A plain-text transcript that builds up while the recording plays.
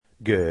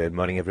Good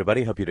morning,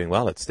 everybody. Hope you're doing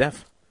well. It's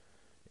Steph.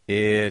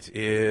 It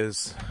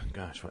is,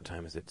 what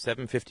time is it?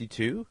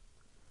 7:52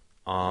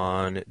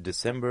 on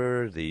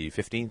December the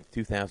 15th,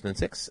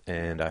 2006,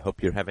 and I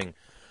hope you're having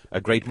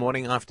a great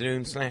morning,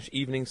 afternoon,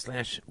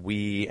 /evening,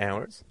 /wee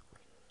hours.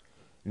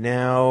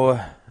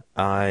 Now,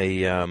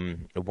 I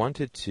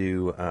wanted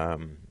to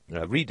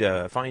read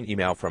a fine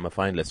email from a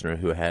fine listener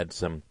who had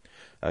some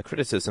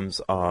criticisms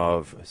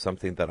of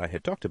something that I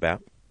had talked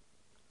about.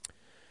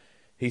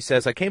 He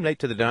says, I came late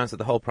to the dance at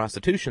the whole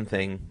prostitution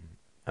thing.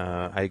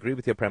 I agree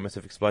with your premise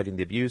of exploiting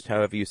the abused.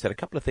 However, you said a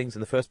couple of things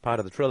in the first part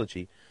of the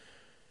trilogy,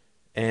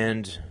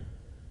 and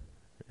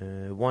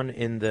one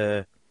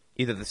in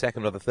either the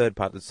second or the third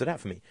part that stood out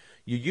for me.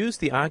 You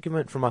used the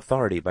argument from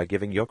authority by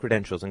giving your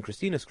credentials and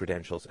Christina's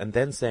credentials, and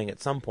then saying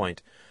at some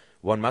point,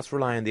 one must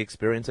rely on the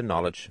experience and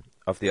knowledge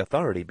of the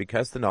authority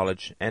because the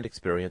knowledge and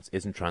experience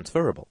isn't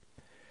transferable.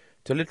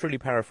 To literally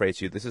paraphrase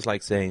you, this is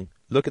like saying,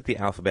 look at the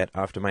alphabet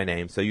after my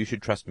name, so you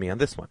should trust me on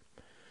this one.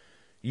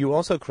 You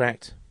also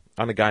cracked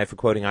on a guy for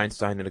quoting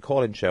Einstein in a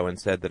call-in show and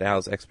said that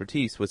Al's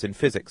expertise was in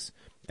physics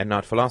and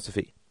not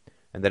philosophy,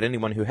 and that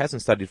anyone who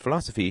hasn't studied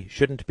philosophy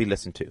shouldn't be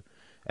listened to.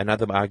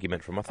 Another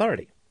argument from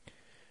authority.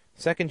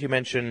 Second, you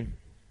mention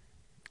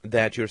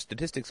that your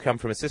statistics come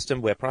from a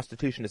system where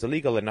prostitution is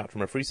illegal and not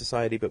from a free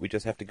society, but we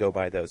just have to go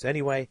by those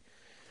anyway.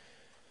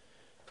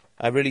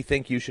 I really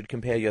think you should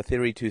compare your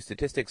theory to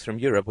statistics from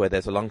Europe, where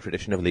there's a long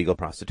tradition of legal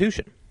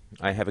prostitution.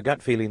 I have a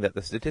gut feeling that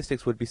the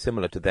statistics would be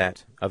similar to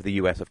that of the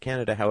US of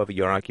Canada. However,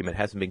 your argument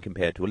hasn't been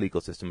compared to a legal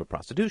system of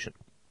prostitution.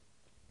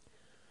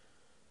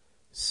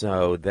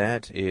 So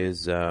that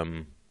is,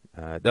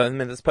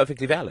 that's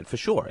perfectly valid, for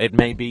sure. It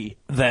may be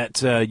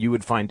that you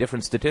would find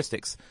different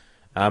statistics,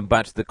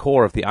 but the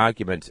core of the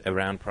argument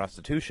around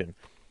prostitution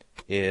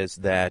is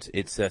that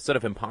it's sort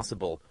of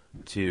impossible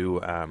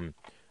to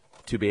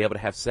be able to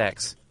have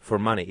sex for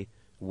money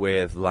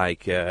with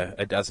like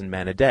a dozen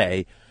men a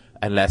day,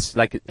 unless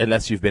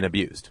you've been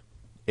abused.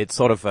 It's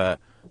sort of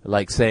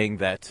like saying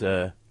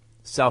that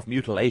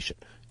self-mutilation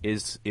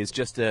is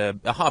just a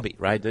hobby,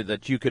 right?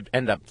 That you could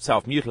end up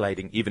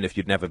self-mutilating even if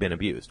you'd never been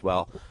abused.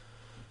 Well,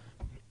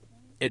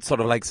 it's sort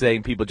of like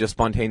saying people just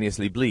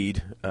spontaneously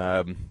bleed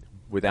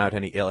without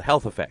any ill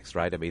health effects,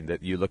 right? I mean,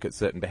 that you look at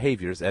certain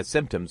behaviors as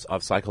symptoms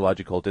of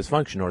psychological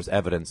dysfunction or as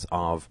evidence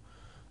of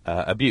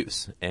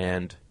abuse.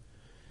 And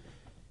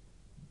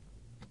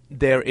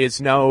there is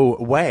no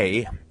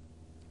way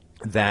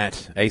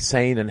that a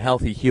sane and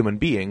healthy human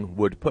being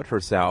would put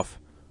herself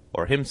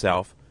or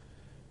himself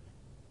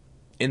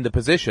in the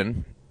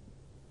position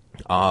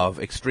of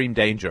extreme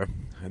danger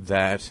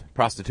that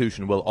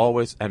prostitution will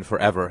always and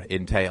forever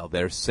entail.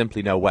 There's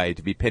simply no way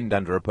to be pinned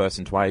under a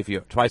person twice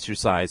your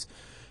size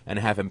and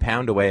have him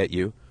pound away at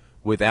you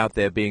without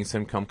there being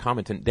some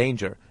concomitant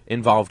danger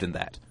involved in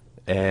that.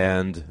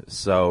 And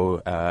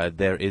so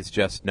there is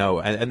just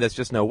and there's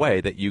just no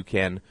way that you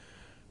can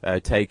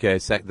take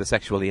the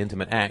sexually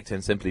intimate act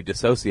and simply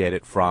dissociate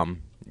it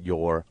from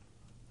your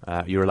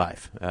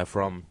life,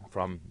 from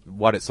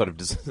what its sort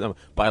of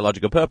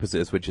biological purpose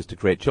is, which is to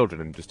create children,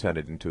 and just turn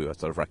it into a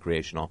sort of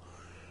recreational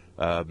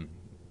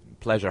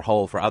pleasure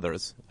hole for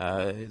others.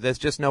 There's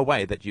just no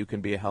way that you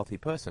can be a healthy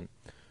person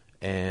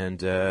and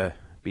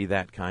be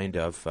that kind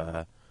of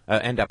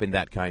end up in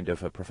that kind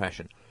of a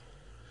profession.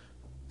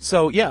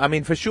 So, yeah, I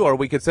mean, for sure,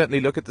 we could certainly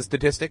look at the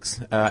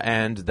statistics,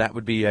 and that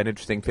would be an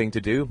interesting thing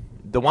to do.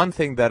 The one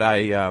thing that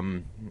I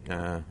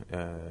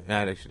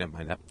actually, never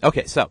mind that.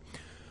 Okay, so,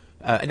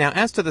 now,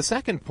 as to the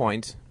second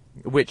point,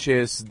 which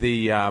is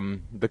the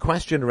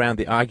question around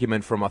the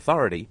argument from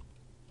authority,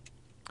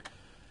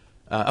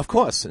 of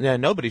course,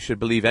 nobody should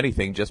believe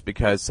anything just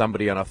because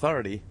somebody on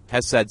authority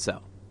has said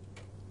so.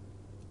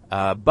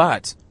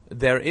 But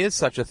there is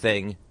such a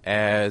thing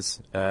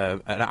as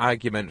an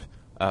argument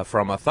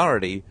from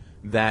authority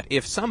that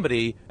if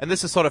somebody, and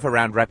this is sort of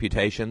around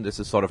reputation, this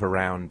is sort of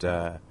around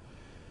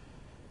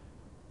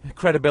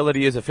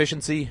credibility is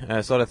efficiency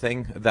sort of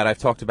thing that I've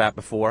talked about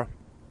before.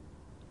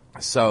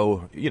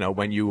 So,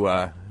 when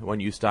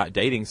you start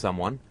dating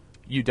someone,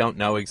 you don't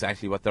know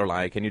exactly what they're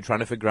like, and you're trying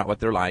to figure out what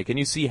they're like, and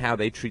you see how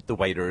they treat the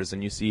waiters,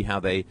 and you see how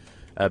they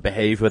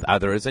behave with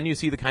others, and you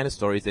see the kind of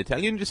stories they tell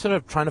you, and you're just sort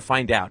of trying to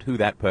find out who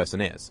that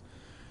person is.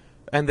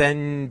 And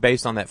then,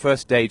 based on that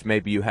first date,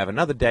 maybe you have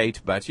another date,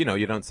 but,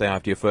 you don't say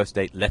after your first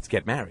date, let's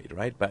get married,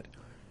 right? But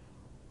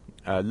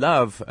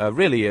love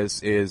really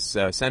is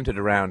centered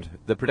around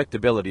the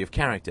predictability of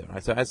character.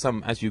 Right? So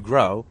as you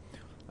grow,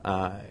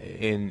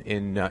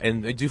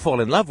 you fall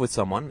in love with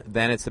someone,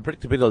 then it's the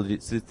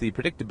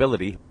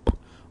predictability.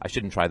 I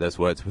shouldn't try those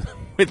words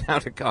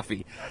without a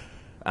coffee.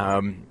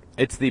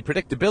 It's the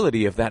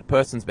predictability of that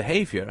person's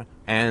behavior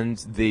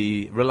and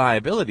the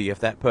reliability of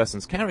that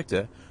person's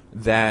character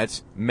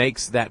that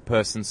makes that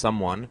person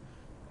someone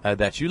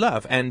that you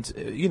love. And,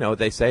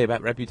 they say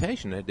about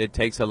reputation, it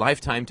takes a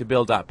lifetime to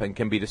build up and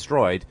can be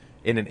destroyed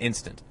in an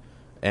instant.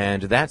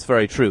 And that's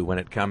very true when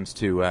it comes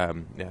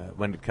to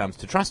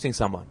trusting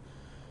someone.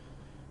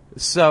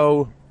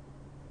 So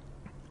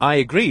I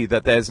agree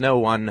that there's no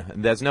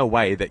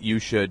way that you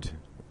should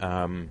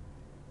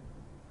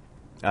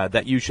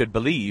that you should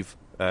believe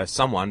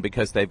someone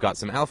because they've got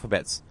some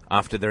alphabets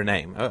after their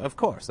name. Of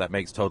course, that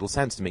makes total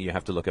sense to me. You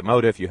have to look at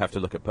motive, you have to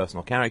look at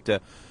personal character,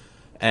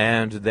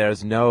 and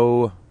there's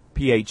no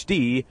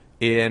PhD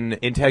in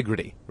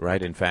integrity,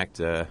 right? In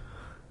fact,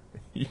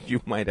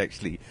 you might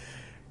actually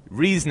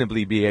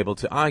reasonably be able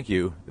to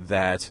argue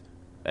that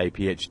a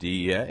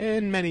PhD,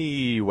 in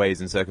many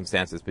ways and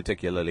circumstances,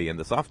 particularly in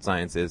the soft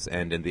sciences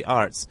and in the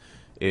arts,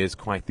 is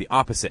quite the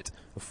opposite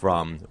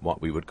from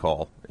what we would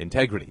call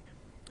integrity.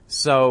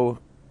 So,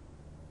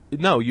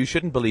 no, you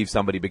shouldn't believe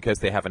somebody because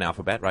they have an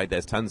alphabet, right?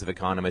 There's tons of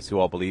economists who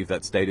all believe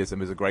that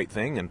statism is a great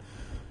thing, and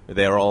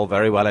they're all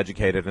very well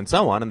educated and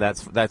so on, and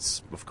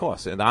that's of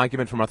course, an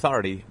argument from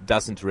authority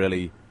doesn't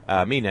really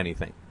mean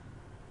anything.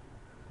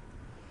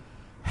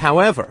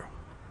 However,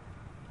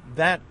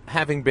 that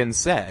having been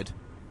said,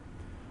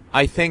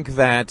 I think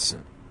that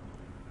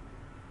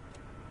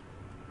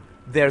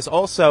there's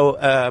also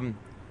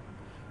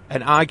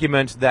an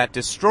argument that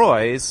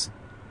destroys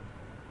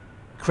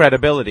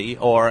credibility,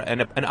 or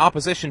an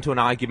opposition to an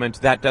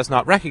argument that does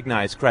not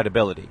recognize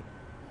credibility.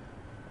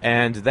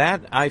 And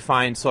that I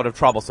find sort of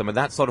troublesome, and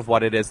that's sort of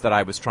what it is that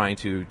I was trying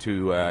to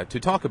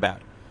talk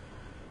about.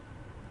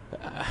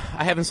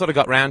 I haven't sort of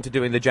got round to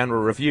doing the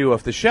general review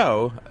of the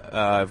show.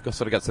 I've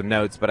sort of got some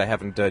notes, but I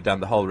haven't done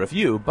the whole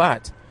review.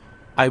 But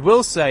I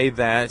will say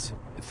that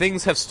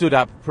things have stood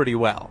up pretty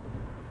well.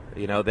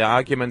 You know, the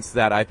arguments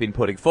that I've been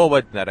putting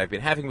forward, that I've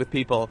been having with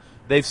people,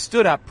 they've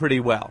stood up pretty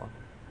well.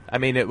 I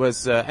mean, it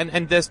was,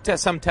 and there's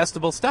some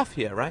testable stuff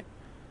here, right?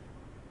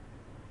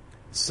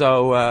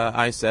 So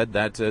I said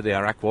that the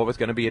Iraq War was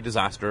going to be a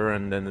disaster,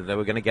 and then they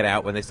were going to get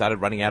out when they started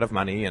running out of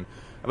money. And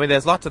I mean,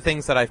 there's lots of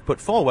things that I've put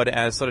forward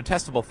as sort of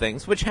testable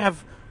things, which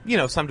have, you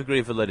know, some degree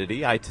of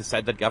validity. I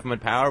said that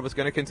government power was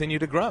going to continue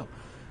to grow,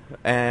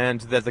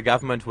 and that the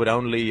government would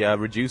only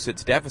reduce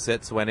its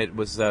deficits when it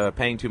was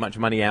paying too much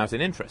money out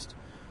in interest.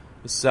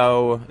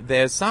 So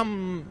there's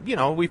some, you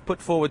know, we've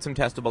put forward some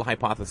testable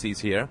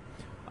hypotheses here.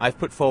 I've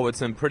put forward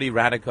some pretty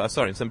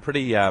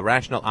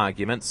rational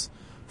arguments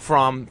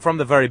from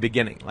the very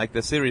beginning. Like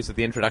the series of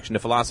the Introduction to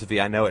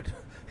Philosophy, I know it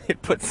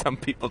puts some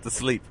people to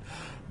sleep,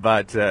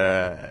 but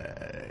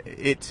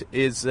it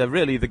is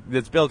really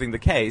it's building the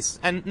case,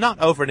 and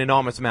not over an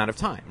enormous amount of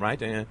time,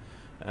 right?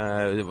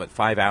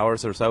 5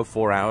 hours or so,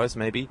 4 hours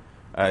maybe,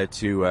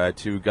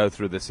 to go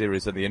through the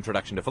series of the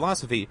Introduction to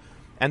Philosophy,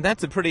 and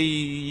that's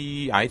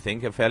I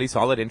think, a fairly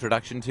solid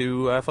introduction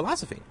to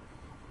philosophy.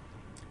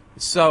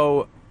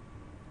 So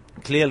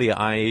clearly,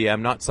 I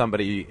am not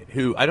somebody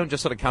I don't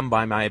just sort of come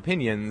by my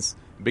opinions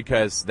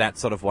because that's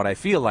sort of what I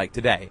feel like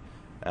today.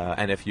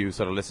 And if you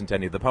sort of listen to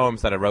any of the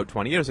poems that I wrote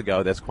 20 years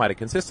ago, there's quite a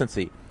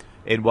consistency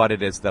in what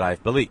it is that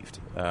I've believed.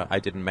 I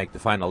didn't make the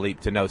final leap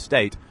to no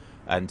state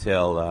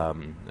until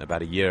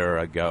about a year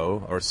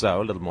ago or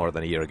so, a little more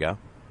than a year ago.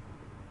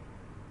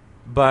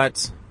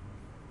 But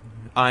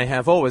I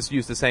have always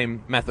used the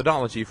same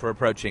methodology for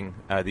approaching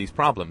these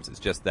problems. It's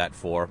just that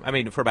for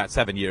about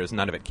 7 years,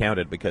 none of it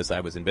counted because I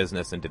was in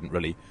business and didn't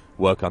really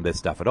work on this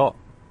stuff at all.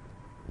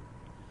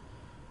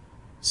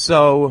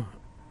 So,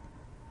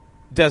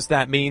 does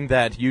that mean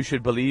that you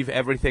should believe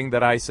everything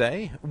that I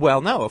say? Well,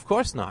 no, of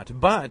course not.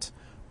 But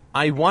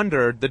I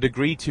wonder the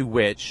degree to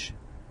which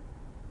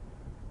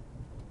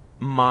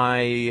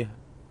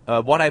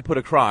what I put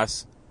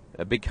across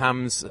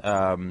becomes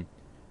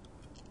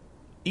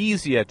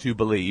easier to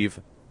believe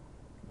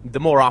the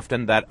more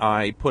often that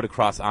I put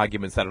across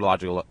arguments that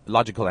are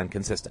logical and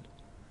consistent.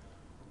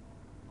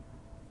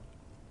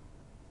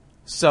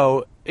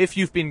 So, if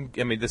you've been,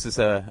 this is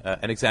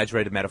an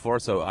exaggerated metaphor,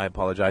 so I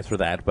apologize for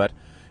that, but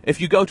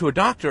if you go to a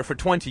doctor for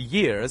 20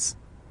 years,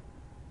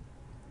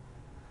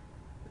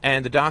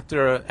 and the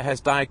doctor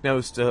has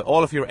diagnosed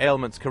all of your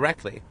ailments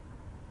correctly,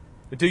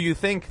 do you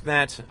think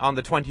that on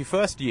the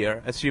 21st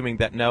year, assuming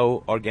that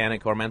no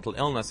organic or mental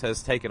illness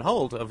has taken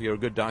hold of your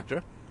good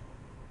doctor,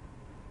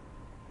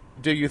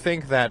 do you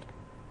think that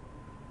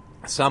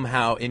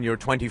somehow in your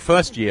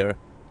 21st year,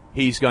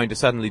 he's going to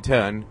suddenly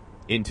turn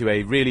into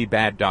a really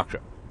bad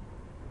doctor?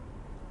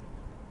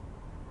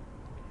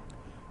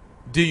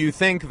 Do you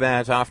think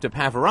that after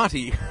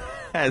Pavarotti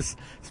has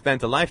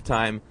spent a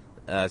lifetime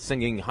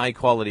singing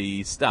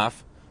high-quality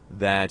stuff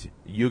that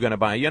you're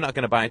not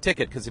going to buy a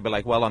ticket because you'll be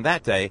like, well, on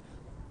that day,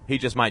 he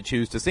just might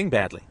choose to sing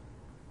badly?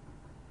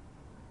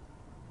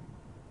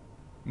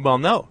 Well,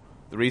 no.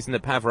 The reason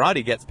that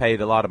Pavarotti gets paid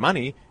a lot of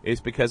money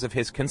is because of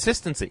his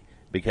consistency,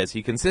 because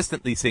he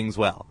consistently sings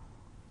well.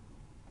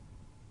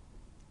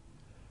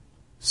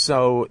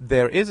 So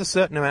there is a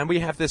certain amount. We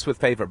have this with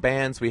favorite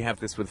bands, we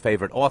have this with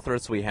favorite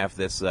authors, we have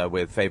this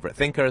with favorite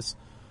thinkers,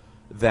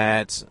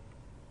 that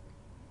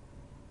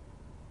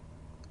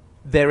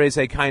there is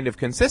a kind of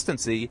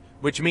consistency,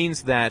 which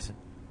means that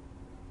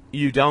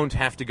you don't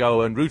have to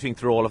go and rooting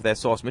through all of their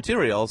source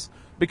materials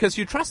because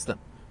you trust them.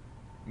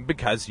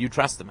 Because you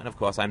trust them. And of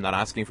course, I'm not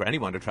asking for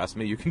anyone to trust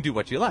me. You can do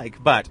what you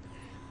like. But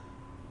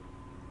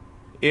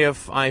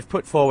if I've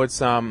put forward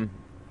some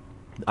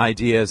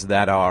ideas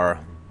that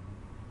are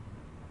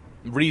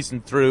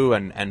reasoned through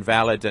and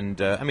valid,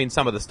 and I mean,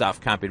 some of the stuff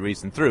can't be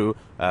reasoned through,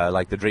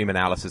 like the dream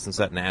analysis and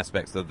certain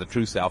aspects of the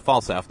true self,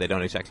 false self. They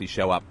don't actually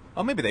show up.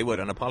 Or maybe they would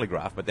on a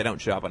polygraph, but they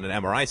don't show up on an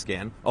MRI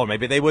scan. Or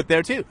maybe they would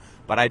there too,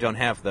 but I don't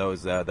have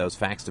those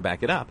facts to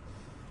back it up.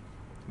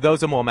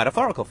 Those are more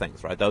metaphorical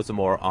things, right? Those are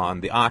more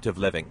on the art of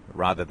living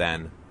rather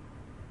than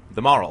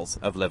the morals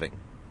of living.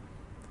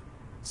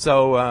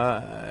 So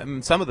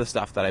some of the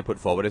stuff that I put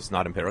forward is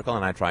not empirical,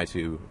 and I try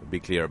to be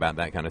clear about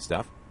that kind of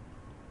stuff.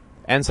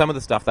 And some of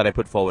the stuff that I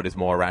put forward is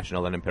more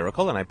rational and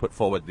empirical, and I put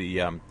forward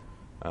the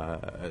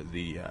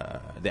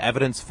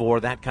evidence for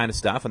that kind of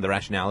stuff and the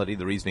rationality,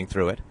 the reasoning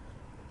through it.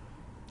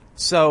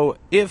 So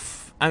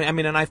I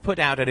mean, and I've put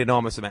out an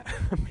enormous amount.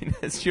 I mean,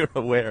 as you're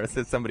aware,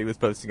 as somebody was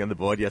posting on the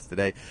board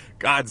yesterday,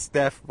 God,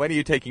 Steph, when are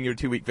you taking your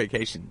 2-week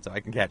vacation so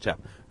I can catch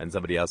up? And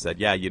somebody else said,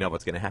 yeah, you know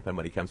what's going to happen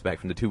when he comes back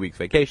from the 2 weeks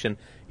vacation.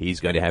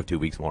 He's going to have 2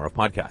 weeks more of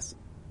podcasts.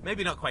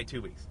 Maybe not quite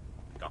 2 weeks.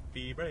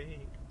 Coffee break.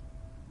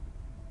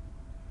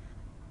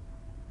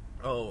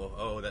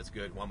 Oh, that's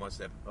good. One more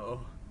step.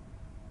 Oh.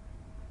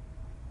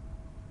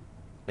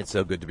 It's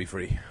so good to be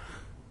free.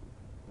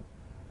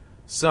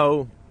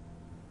 So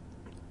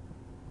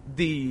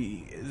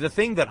the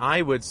thing that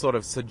I would sort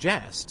of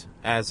suggest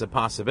as a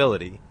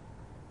possibility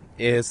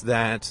is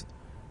that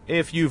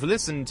if you've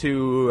listened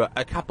to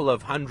a couple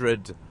of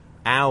 100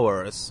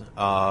 hours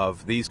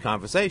of these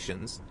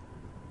conversations,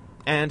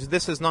 and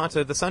this is not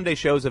the Sunday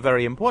shows are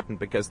very important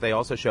because they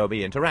also show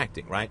me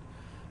interacting, right?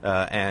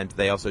 And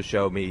they also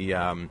show me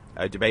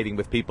debating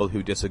with people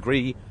who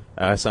disagree,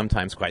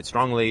 sometimes quite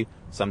strongly,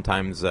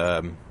 sometimes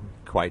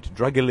quite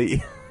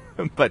druggily,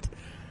 but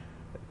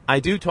I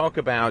do talk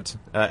about,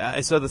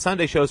 so the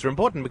Sunday shows are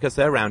important because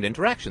they're around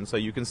interaction, so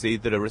you can see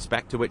the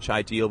respect to which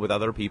I deal with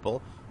other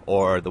people,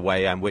 or the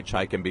way in which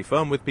I can be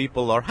firm with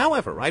people, or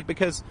however, right?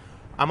 Because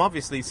I'm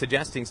obviously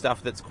suggesting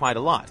stuff that's quite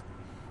a lot.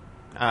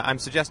 I'm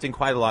suggesting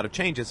quite a lot of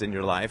changes in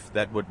your life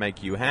that would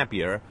make you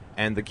happier,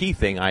 and the key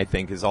thing, I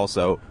think, is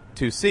also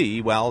to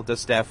see, well,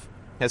 has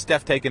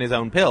Steph taken his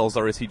own pills,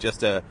 or is he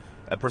just a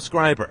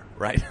prescriber,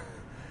 right?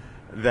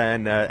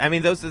 Then, I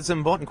mean, that's an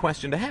important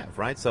question to have,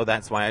 right? So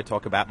that's why I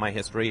talk about my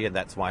history, and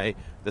that's why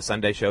the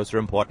Sunday shows are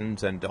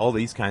important, and all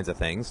these kinds of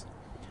things,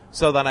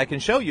 so that I can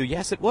show you,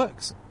 yes, it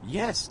works.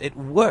 Yes, it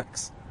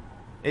works.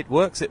 It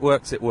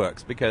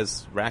works,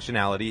 because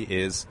rationality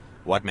is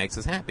what makes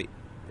us happy.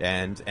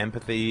 And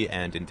empathy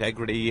and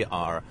integrity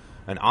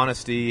and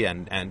honesty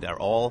and they're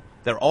all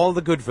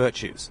the good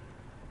virtues.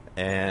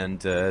 And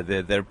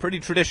they're pretty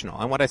traditional.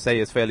 And what I say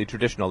is fairly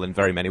traditional in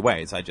very many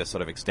ways. I just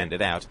sort of extend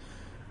it out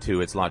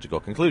to its logical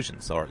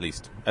conclusions, or at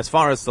least as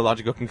far as the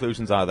logical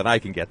conclusions are that I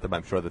can get them.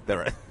 I'm sure that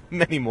there are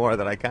many more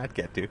that I can't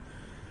get to.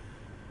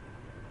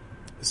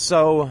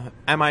 So,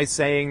 am I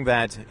saying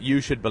that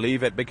you should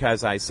believe it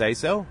because I say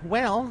so?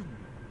 Well,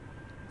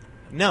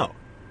 no.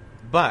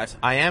 But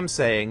I am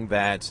saying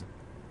that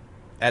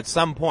at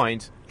some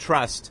point,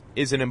 trust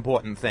is an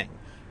important thing.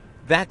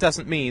 That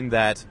doesn't mean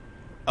that,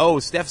 oh,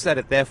 Steph said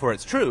it, therefore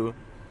it's true,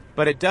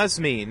 but it does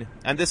mean,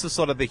 and this is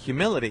sort of the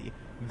humility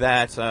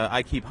that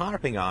I keep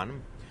harping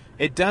on,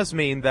 it does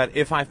mean that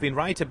if I've been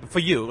right, for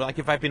you, like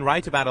if I've been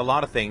right about a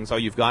lot of things, or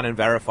you've gone and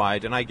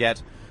verified, and I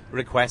get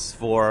requests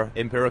for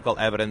empirical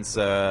evidence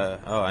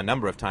a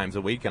number of times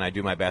a week, and I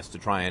do my best to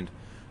try and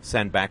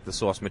send back the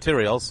source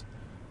materials.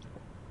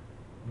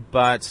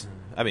 But,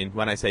 I mean,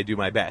 when I say do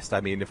my best, I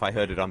mean if I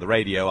heard it on the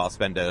radio, I'll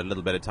spend a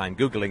little bit of time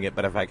Googling it,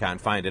 but if I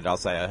can't find it, I'll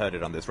say I heard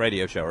it on this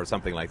radio show or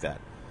something like that.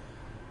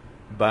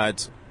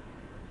 But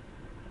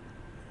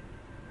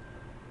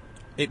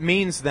it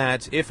means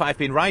that if I've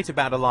been right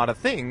about a lot of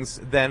things,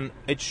 then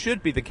it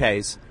should be the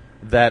case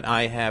that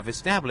I have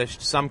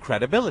established some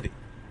credibility.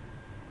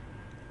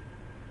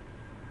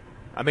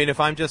 I mean, if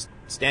I'm just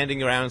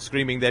standing around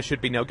screaming there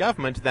should be no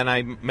government, then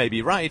I may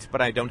be right,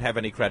 but I don't have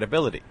any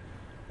credibility.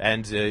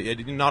 And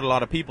not a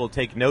lot of people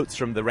take notes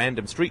from the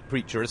random street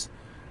preachers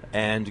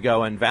and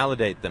go and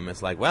validate them.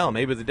 It's like, well,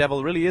 maybe the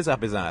devil really is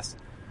up his ass.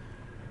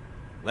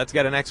 Let's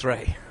get an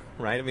X-ray,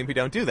 right? I mean, we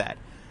don't do that.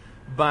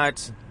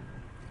 But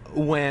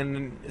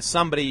when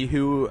somebody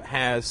who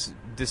has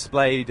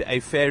displayed a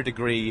fair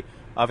degree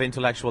of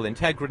intellectual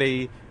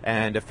integrity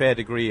and a fair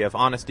degree of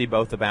honesty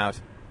both about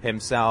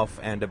himself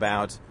and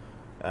about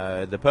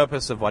the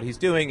purpose of what he's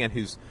doing, and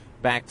who's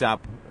backed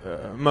up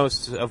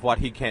most of what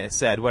he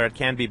said where it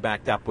can be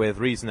backed up with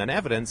reason and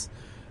evidence,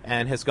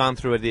 and has gone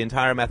through the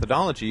entire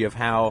methodology of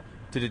how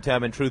to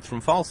determine truth from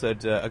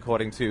falsehood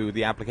according to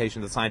the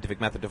application of the scientific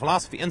method to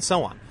philosophy, and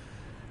so on.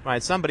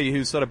 Right? Somebody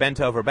who's sort of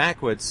bent over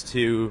backwards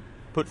to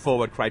put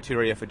forward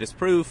criteria for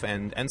disproof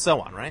and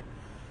so on, right?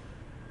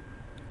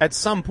 At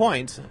some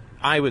point,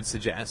 I would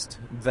suggest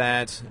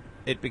that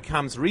it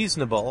becomes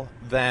reasonable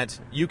that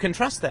you can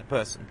trust that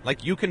person,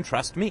 like you can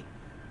trust me.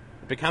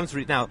 It becomes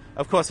now,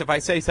 of course, if I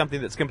say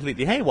something that's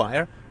completely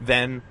haywire,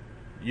 then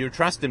your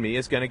trust in me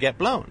is going to get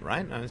blown,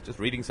 right? I was just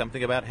reading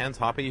something about Hans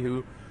Hoppe,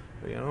 who,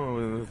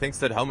 thinks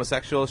that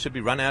homosexuals should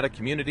be run out of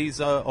communities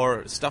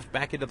or stuffed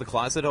back into the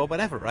closet or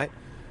whatever, right?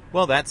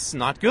 Well, that's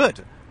not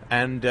good.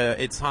 And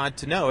it's hard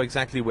to know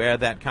exactly where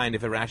that kind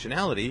of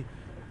irrationality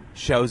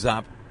shows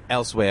up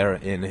elsewhere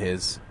in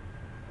his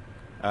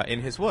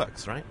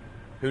works, right?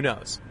 Who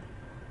knows?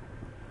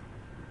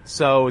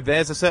 So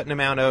there's a certain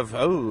amount of,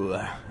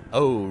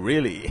 oh,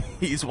 really?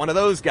 He's one of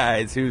those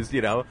guys who's,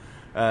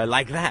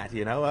 like that,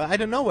 I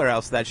don't know where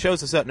else that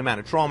shows a certain amount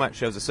of trauma. It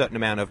shows a certain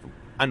amount of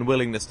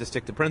unwillingness to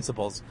stick to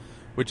principles,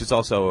 which is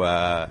also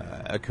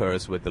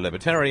occurs with the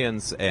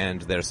libertarians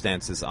and their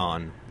stances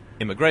on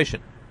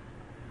immigration.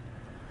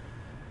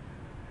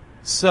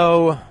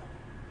 So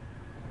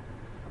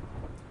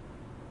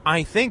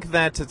I think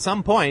that at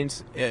some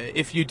point,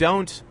 if you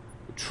don't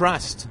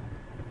trust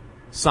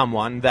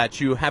someone that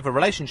you have a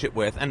relationship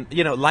with, and,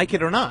 like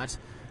it or not,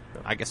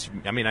 I guess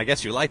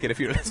you like it if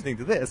you're listening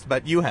to this,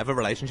 but you have a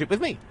relationship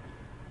with me.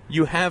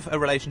 You have a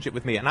relationship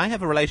with me, and I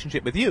have a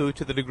relationship with you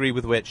to the degree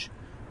with which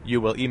you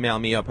will email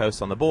me or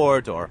post on the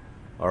board or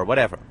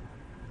whatever.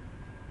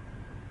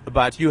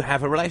 But you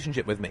have a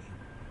relationship with me.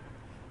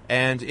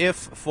 And if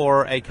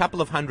for a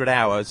couple of 100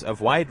 hours of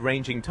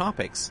wide-ranging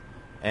topics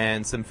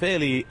and some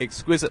fairly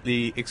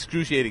exquisitely,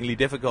 excruciatingly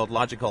difficult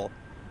logical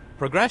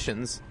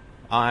progressions,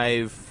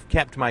 I've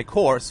kept my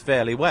course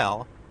fairly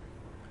well,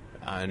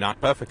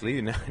 not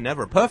perfectly,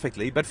 never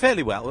perfectly, but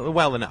fairly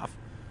well enough,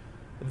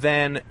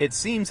 then it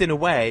seems in a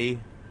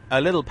way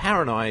a little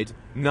paranoid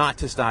not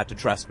to start to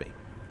trust me.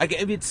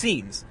 Again, it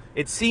seems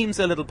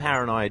a little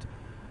paranoid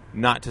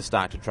not to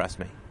start to trust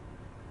me.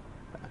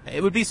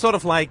 It would be sort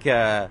of like,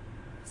 I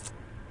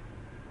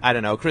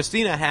don't know, if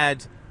Christina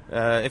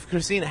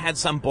had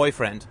some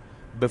boyfriend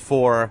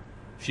before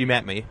she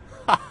met me,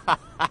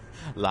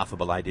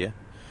 laughable idea.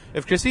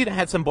 If Christina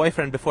had some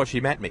boyfriend before she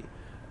met me,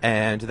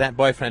 and that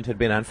boyfriend had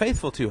been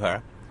unfaithful to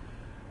her,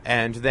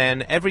 and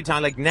then every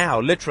time, like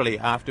now, literally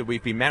after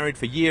we've been married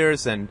for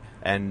years and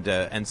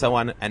so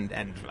on,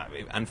 and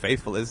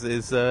unfaithful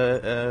is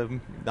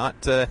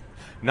not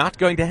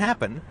going to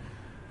happen,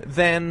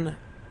 then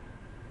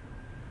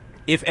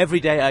if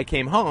every day I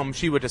came home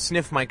she were to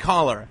sniff my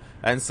collar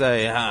and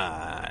say,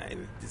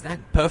 is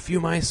that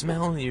perfume I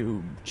smell,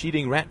 you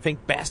cheating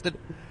rat-fink bastard?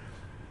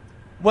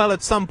 Well,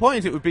 at some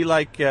point it would be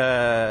like,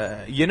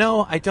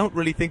 I don't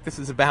really think this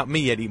is about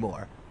me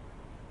anymore.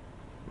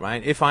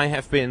 Right? If I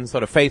have been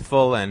sort of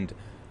faithful and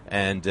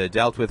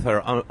dealt with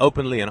her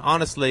openly and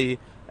honestly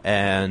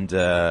and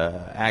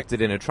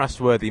acted in a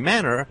trustworthy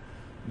manner,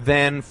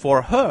 then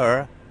for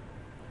her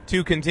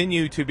to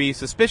continue to be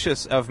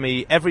suspicious of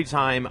me every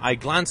time I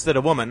glanced at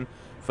a woman,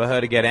 for her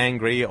to get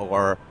angry,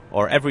 or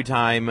every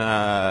time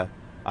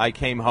I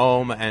came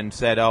home and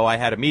said, I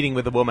had a meeting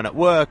with a woman at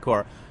work,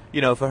 or,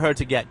 for her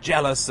to get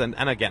jealous, and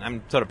again,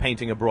 I'm sort of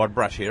painting a broad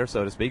brush here,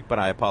 so to speak, but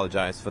I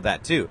apologize for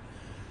that too.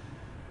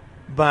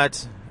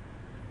 But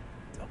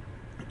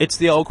it's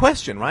the old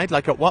question, right?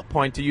 Like, at what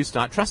point do you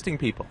start trusting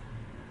people?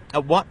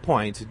 At what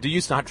point do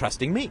you start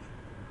trusting me?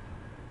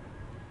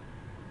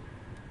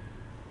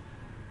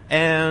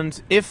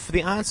 And if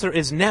the answer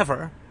is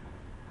never,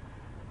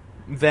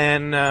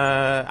 then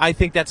I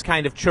think that's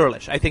kind of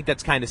churlish. I think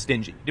that's kind of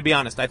stingy. To be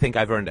honest, I think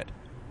I've earned it.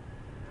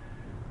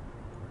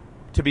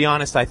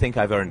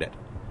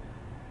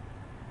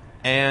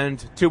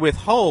 And to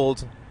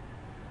withhold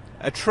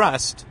a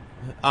trust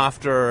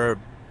after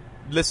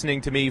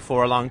listening to me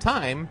for a long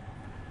time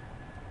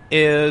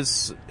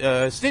is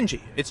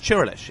stingy. It's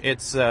churlish.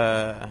 It's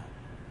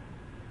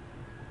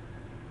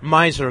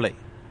miserly.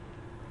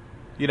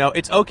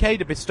 It's okay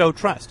to bestow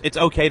trust. It's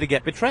okay to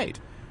get betrayed.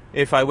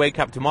 If I wake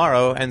up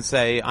tomorrow and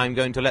say, I'm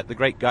going to let the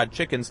great god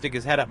chicken stick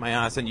his head up my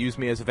ass and use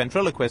me as a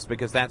ventriloquist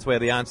because that's where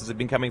the answers have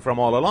been coming from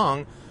all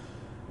along,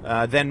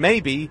 then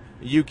maybe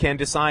you can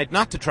decide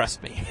not to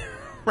trust me.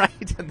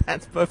 Right? And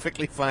that's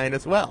perfectly fine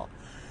as well.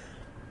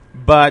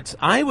 But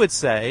I would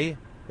say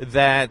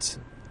that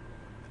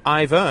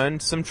I've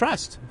earned some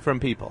trust from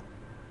people.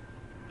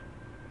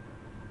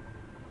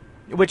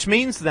 Which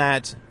means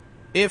that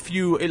if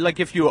you,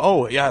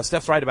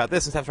 Steph's right about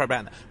this and Steph's right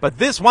about that, but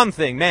this one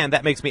thing, man,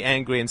 that makes me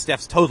angry and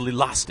Steph's totally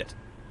lost it.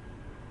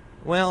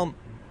 Well,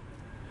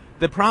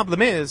 the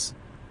problem is,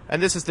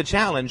 and this is the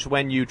challenge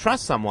when you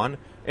trust someone,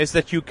 is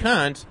that you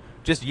can't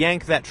just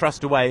yank that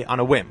trust away on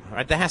a whim,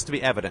 right? There has to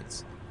be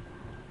evidence.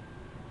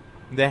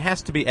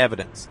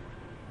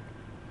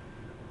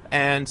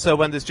 And so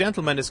when this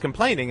gentleman is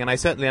complaining, and I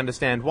certainly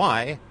understand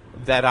why,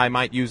 that I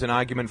might use an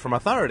argument from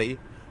authority,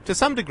 to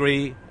some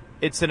degree,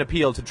 it's an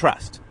appeal to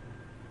trust.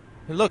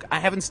 Look, I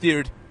haven't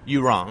steered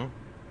you wrong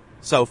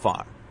so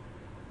far.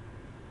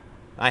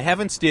 I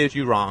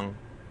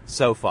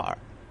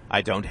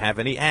don't have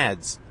any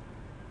ads.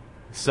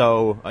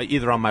 So,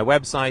 either on my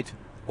website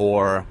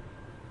or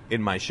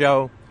in my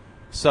show.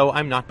 So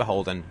I'm not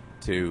beholden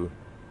to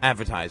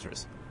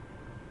advertisers.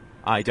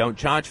 I don't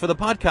charge for the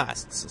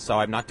podcasts, so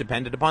I'm not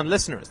dependent upon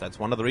listeners. That's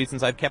one of the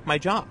reasons I've kept my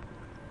job.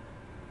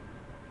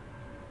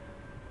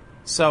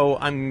 So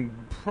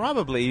I'm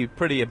probably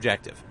pretty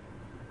objective.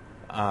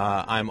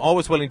 I'm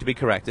always willing to be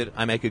corrected.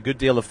 I make a good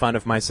deal of fun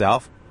of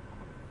myself.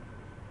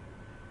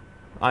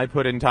 I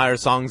put entire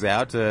songs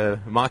out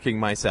mocking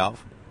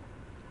myself.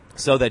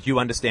 so that you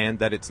understand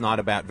that it's not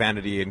about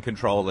vanity and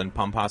control and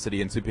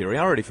pomposity and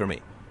superiority for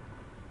me.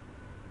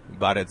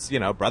 But it's,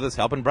 brothers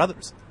helping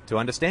brothers to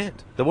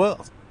understand the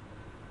world,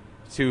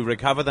 to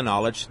recover the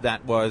knowledge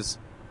that was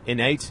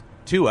innate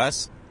to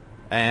us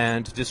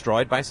and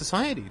destroyed by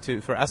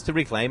society, for us to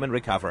reclaim and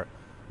recover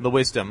the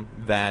wisdom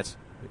that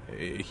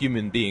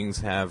human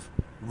beings have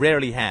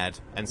rarely had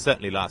and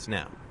certainly lost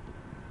now.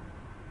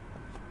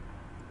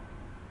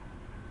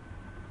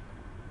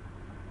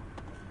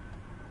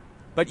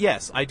 But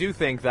yes, I do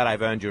think that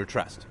I've earned your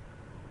trust.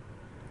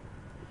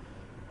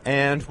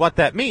 And what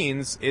that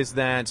means is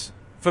that,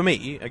 for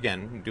me,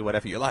 again, do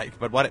whatever you like,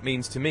 but what it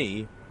means to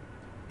me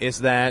is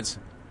that,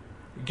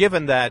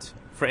 given that,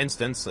 for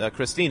instance,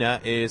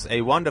 Christina is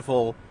a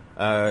wonderful,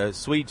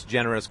 sweet,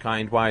 generous,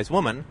 kind, wise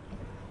woman,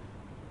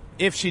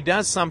 if she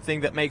does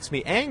something that makes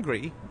me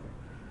angry,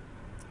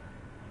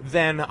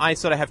 then I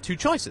sort of have two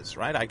choices,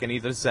 right? I can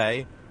either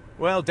say,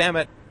 well, damn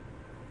it,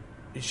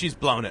 she's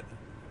blown it,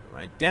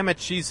 right? Damn it,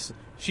 she's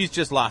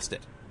just lost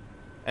it,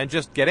 and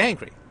just get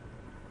angry.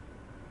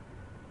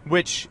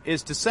 Which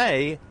is to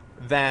say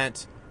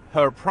that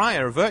her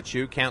prior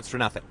virtue counts for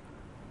nothing.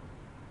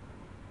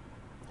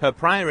 Her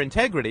prior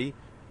integrity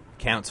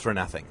counts for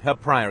nothing. Her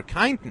prior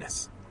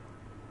kindness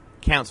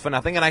counts for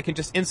nothing, and I can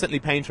just instantly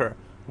paint her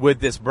with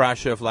this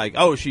brush of like,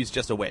 oh, she's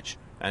just a witch,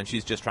 and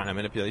she's just trying to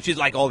manipulate. She's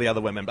like all the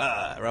other women,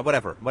 blah, or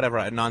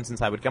whatever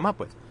nonsense I would come up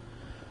with.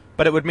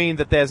 But it would mean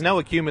that there's no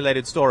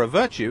accumulated store of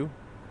virtue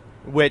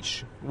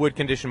which would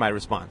condition my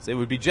response. It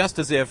would be just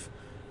as if,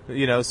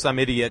 some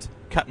idiot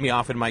cut me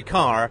off in my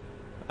car.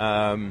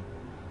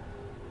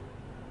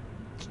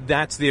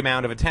 That's the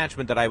amount of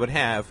attachment that I would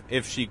have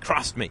if she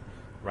crossed me,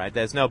 right?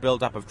 There's no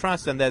build-up of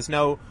trust, and there's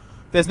no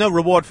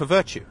reward for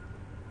virtue.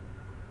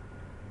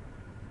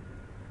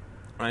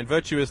 Right?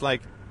 Virtue is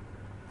like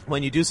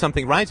when you do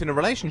something right in a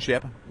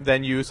relationship,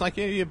 then it's like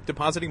you're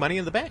depositing money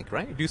in the bank,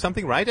 right? You do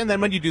something right, and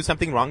then when you do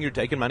something wrong, you're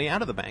taking money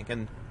out of the bank.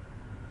 And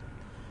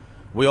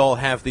we all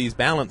have these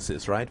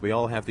balances, right? We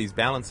all have these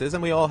balances,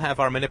 and we all have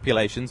our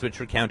manipulations,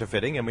 which are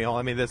counterfeiting, and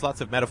there's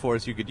lots of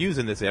metaphors you could use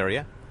in this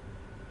area.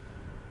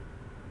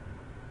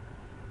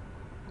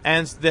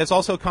 And there's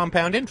also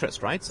compound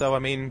interest, right? So,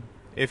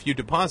 if you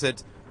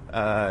deposit,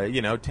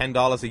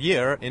 $10 a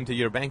year into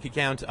your bank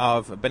account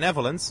of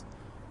benevolence,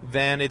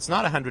 then it's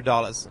not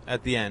 $100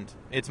 at the end.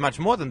 It's much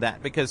more than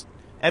that, because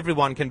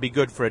everyone can be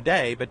good for a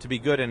day, but to be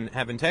good and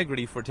have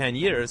integrity for 10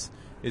 years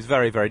is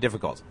very, very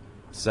difficult.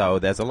 So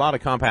there's a lot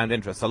of compound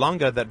interest. The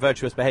longer that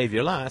virtuous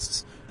behavior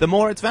lasts, the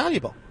more it's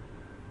valuable.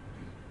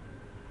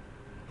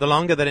 The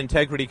longer that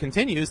integrity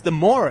continues, the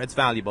more it's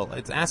valuable.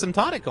 It's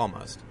asymptotic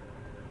almost.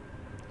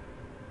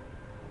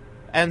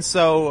 And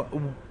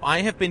so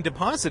I have been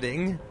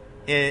depositing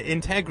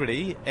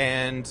integrity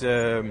and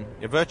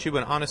virtue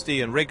and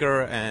honesty and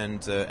rigor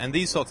and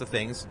these sorts of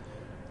things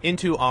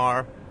into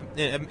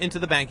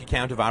the bank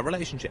account of our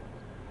relationship.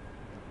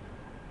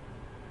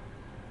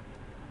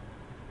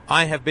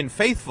 I have been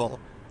faithful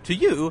to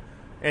you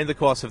in the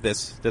course of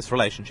this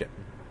relationship.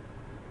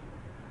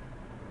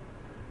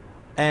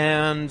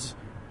 And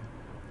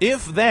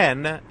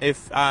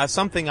if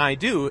something I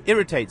do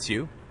irritates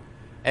you,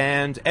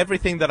 and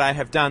everything that I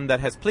have done that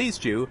has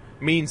pleased you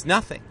means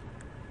nothing,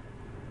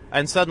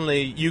 and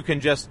suddenly you can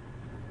just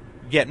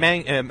get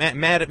mad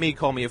at me,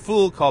 call me a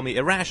fool, call me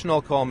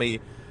irrational, call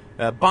me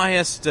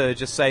biased,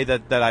 just say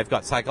that I've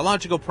got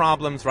psychological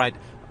problems, right?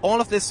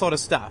 All of this sort of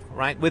stuff,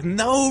 right? With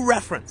no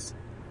reference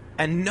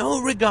and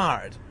no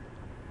regard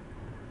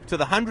to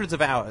the hundreds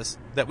of hours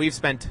that we've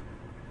spent,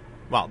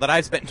 that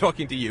I've spent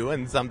talking to you,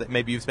 and some that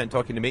maybe you've spent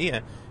talking to me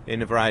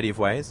in a variety of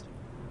ways.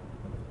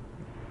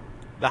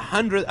 The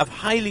hundreds of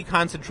highly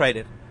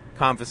concentrated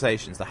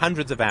conversations, the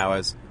hundreds of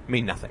hours,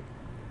 mean nothing.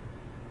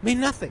 Mean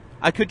nothing.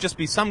 I could just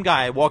be some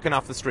guy walking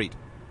off the street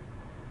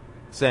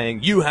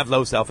saying, you have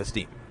low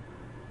self-esteem.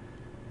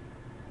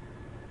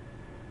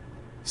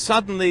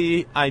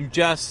 Suddenly, I'm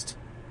just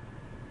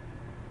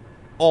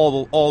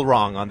all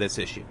wrong on this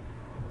issue.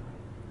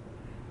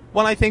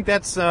 Well, I think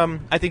that's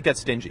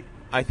stingy.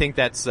 I think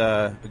that's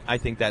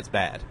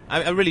bad.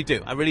 I really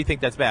do. I really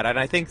think that's bad. And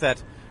I think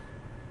that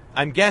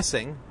I'm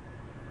guessing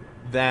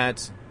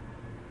that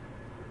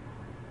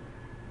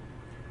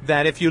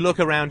if you look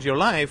around your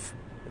life,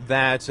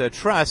 that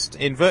trust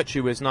in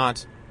virtue is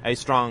not a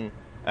strong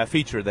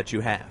feature that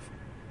you have.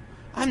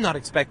 I'm not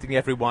expecting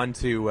everyone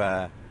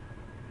to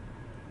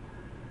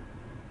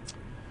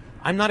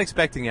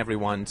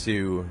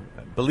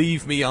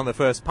believe me on the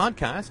first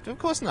podcast. Of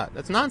course not.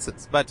 That's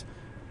nonsense. But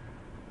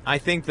I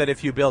think that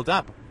if you build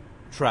up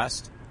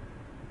trust,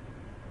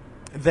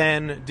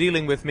 then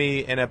dealing with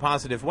me in a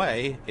positive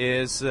way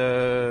is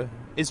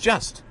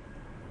just,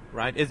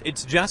 right?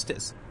 It's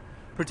justice.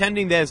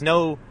 Pretending there's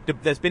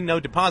been no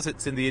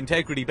deposits in the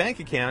integrity bank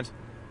account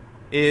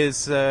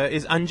is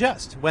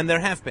unjust when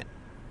there have been.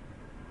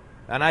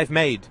 And I've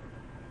made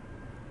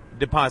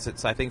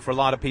deposits. I think for a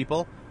lot of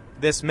people,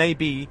 this may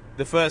be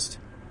the first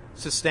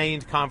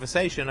sustained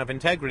conversation of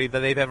integrity that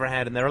they've ever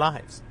had in their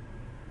lives.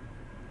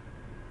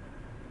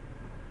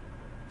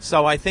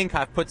 So I think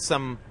I've put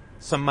some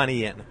some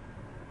money in.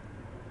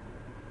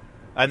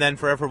 And then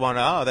for everyone,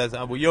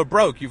 well, you're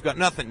broke, you've got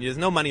nothing, there's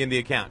no money in the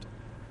account.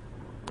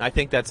 I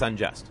think that's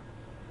unjust.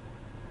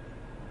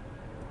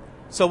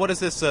 So what does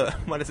this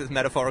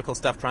metaphorical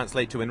stuff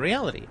translate to in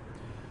reality?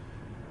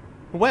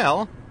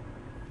 Well,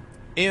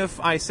 if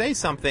I say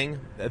something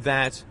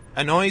that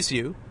annoys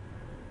you,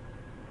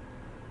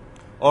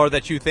 or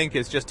that you think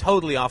is just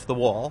totally off the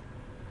wall,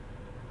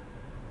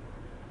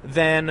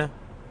 then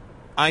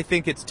I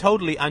think it's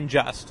totally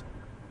unjust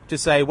to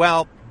say,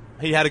 well,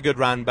 he had a good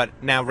run,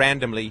 but now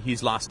randomly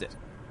he's lost it.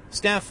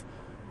 Steph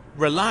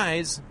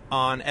relies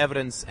on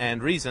evidence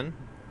and reason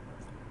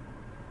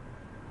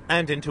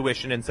and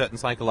intuition in certain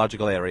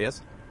psychological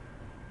areas,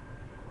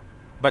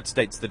 but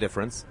states the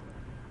difference.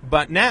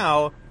 But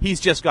now he's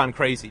just gone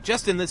crazy,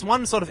 just in this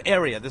one sort of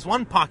area, this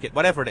one pocket,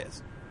 whatever it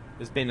is.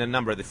 There's been a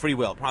number of the free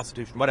will,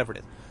 prostitution, whatever it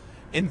is.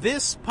 In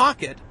this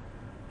pocket,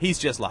 he's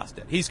just lost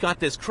it. He's got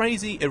this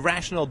crazy,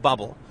 irrational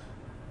bubble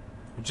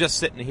just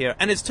sitting here,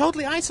 and it's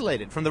totally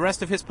isolated from the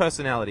rest of his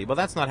personality. Well,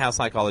 that's not how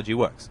psychology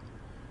works.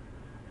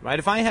 Right?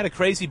 If I had a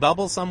crazy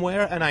bubble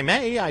somewhere, and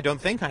I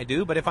don't think I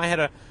do, but if I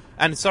had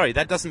and sorry,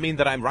 that doesn't mean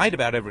that I'm right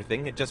about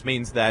everything. It just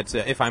means that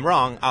if I'm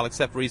wrong, I'll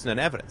accept reason and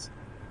evidence.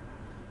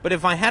 But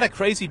if I had a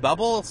crazy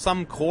bubble,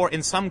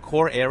 in some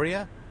core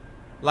area,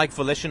 like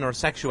volition or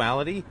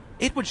sexuality,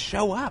 it would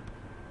show up.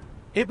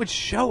 It would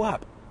show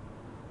up.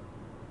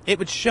 It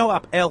would show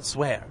up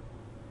elsewhere.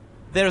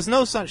 There's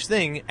no such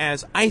thing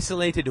as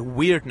isolated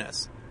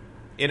weirdness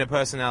in a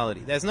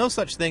personality. There's no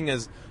such thing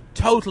as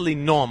totally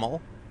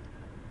normal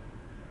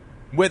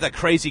with a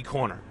crazy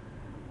corner.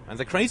 And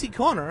the crazy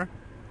corner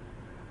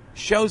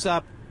shows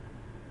up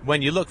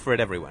when you look for it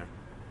everywhere.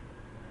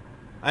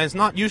 And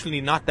it's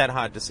usually not that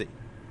hard to see.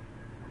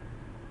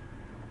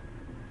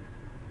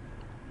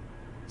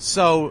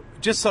 So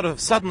just sort of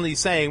suddenly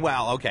saying,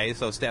 well, okay,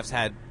 so Steph's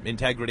had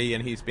integrity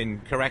and he's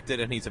been corrected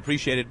and he's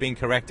appreciated being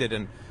corrected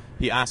and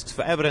he asks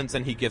for evidence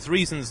and he gives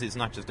reasons, it's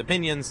not just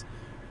opinions.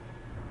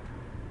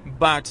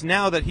 But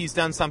now that he's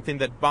done something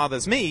that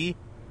bothers me,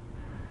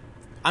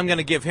 I'm going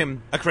to give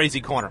him a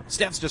crazy corner.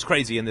 Steph's just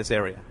crazy in this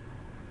area.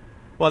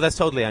 Well, that's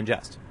totally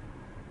unjust.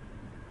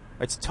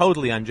 It's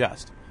totally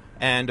unjust.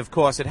 And, of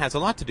course, it has a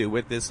lot to do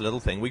with this little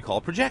thing we call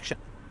projection.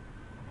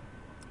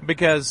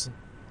 Because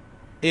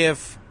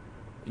if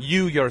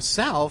you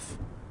yourself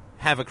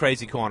have a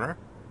crazy corner,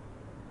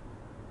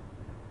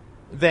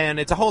 then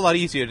it's a whole lot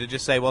easier to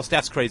just say, well,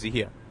 Steph's crazy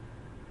here.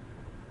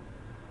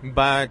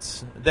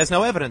 But there's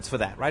no evidence for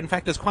that, right? In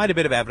fact, there's quite a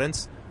bit of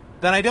evidence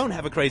that I don't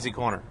have a crazy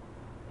corner.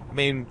 I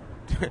mean,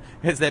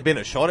 has there been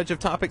a shortage of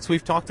topics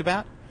we've talked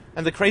about?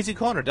 And the crazy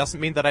corner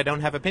doesn't mean that I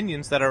don't have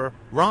opinions that are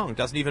wrong.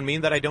 Doesn't even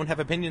mean that I don't have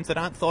opinions that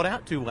aren't thought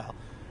out too well.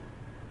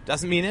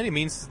 Doesn't mean any. It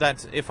means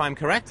that if I'm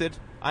corrected,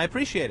 I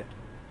appreciate it.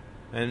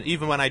 And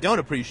even when I don't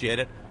appreciate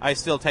it, I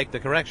still take the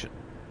correction.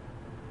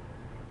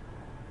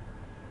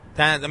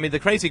 The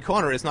crazy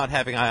corner is not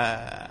having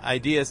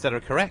ideas that are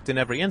correct in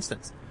every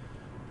instance.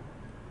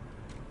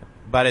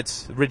 But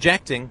it's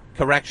rejecting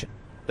correction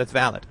that's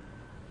valid.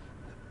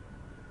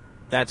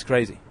 That's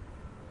crazy.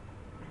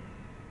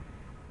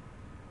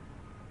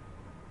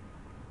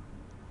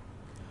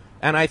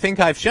 And I think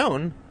I've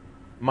shown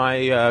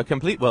my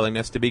complete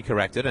willingness to be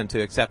corrected and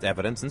to accept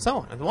evidence and so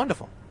on. It's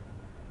wonderful.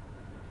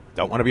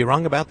 Don't want to be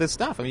wrong about this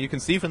stuff. I mean, you can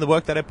see from the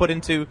work that I put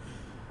into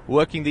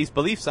working these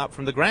beliefs up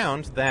from the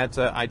ground that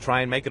I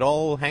try and make it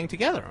all hang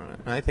together.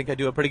 And I think I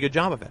do a pretty good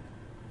job of it.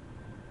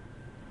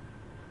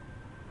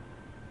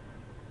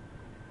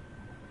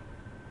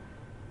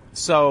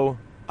 So,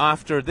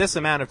 after this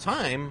amount of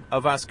time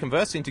of us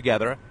conversing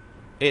together,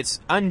 it's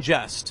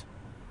unjust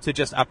to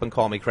just up and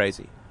call me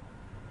crazy.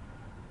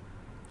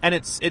 And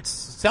it's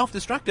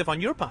self-destructive on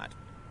your part.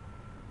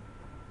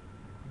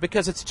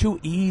 Because it's too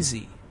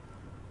easy.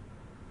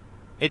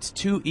 It's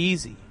too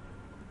easy.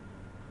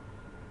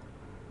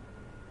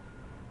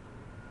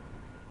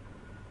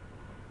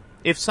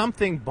 If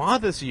something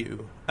bothers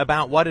you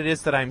about what it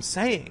is that I'm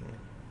saying,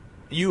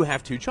 you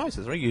have two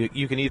choices, right?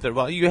 You can either,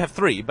 well, you have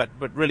three, but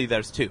really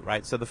there's two,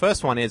 right? So the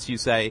first one is you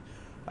say,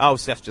 oh,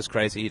 Steph's just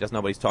crazy, he doesn't know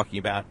what he's talking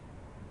about.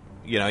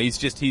 You know,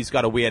 he's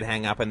got a weird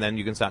hang-up, and then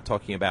you can start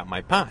talking about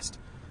my past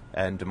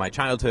and my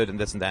childhood and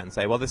this and that and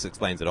say, well, this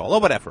explains it all, or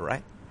whatever,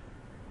 right?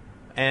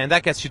 And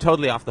that gets you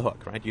totally off the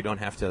hook, right? You don't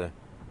have to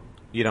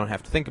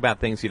think about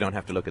things, you don't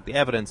have to look at the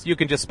evidence, you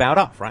can just spout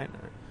off, right?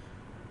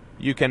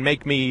 You can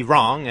make me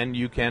wrong and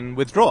you can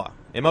withdraw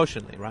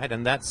emotionally, right?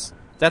 And that's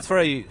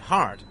very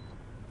hard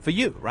for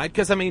you, right?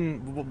 Because, I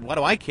mean, what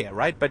do I care,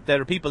 right? But there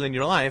are people in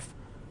your life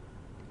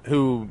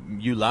who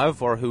you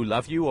love or who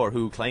love you or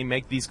who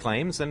make these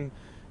claims, and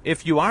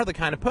if you are the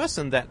kind of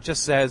person that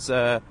just says,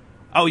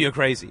 oh, you're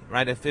crazy,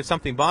 right? If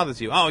something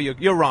bothers you, oh,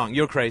 you're wrong,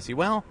 you're crazy,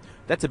 well,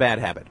 that's a bad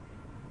habit,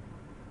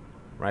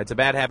 right? It's a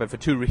bad habit for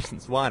two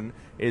reasons. One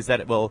is that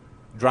it will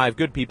drive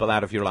good people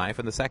out of your life,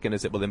 and the second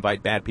is it will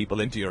invite bad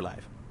people into your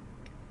life,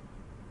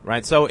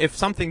 right? So if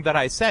something that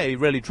I say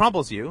really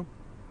troubles you,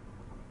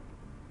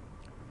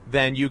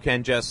 then you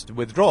can just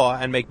withdraw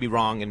and make me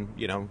wrong and,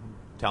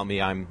 tell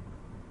me I'm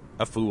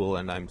a fool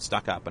and I'm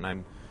stuck up and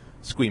I'm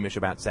squeamish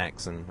about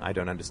sex and I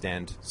don't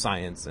understand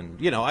science and,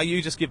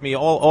 you just give me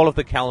all of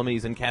the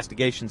calumnies and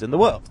castigations in the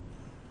world.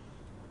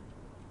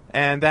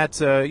 And that,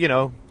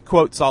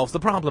 quote, solves the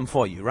problem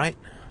for you, right?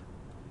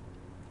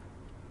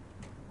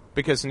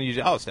 Because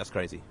Steph's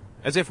crazy.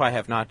 As if I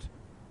have not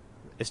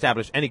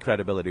established any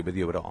credibility with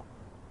you at all.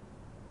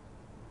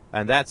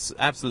 And that's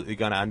absolutely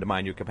going to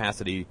undermine your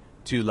capacity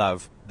to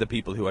love the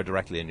people who are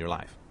directly in your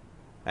life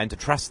and to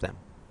trust them.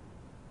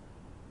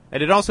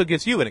 And it also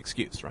gives you an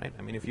excuse, right?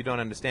 I mean, if you don't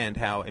understand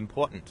how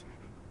important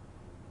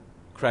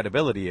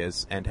credibility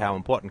is and how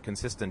important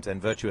consistent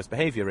and virtuous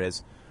behavior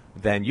is,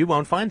 then you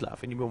won't find love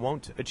and you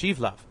won't achieve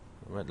love.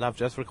 Love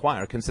just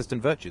requires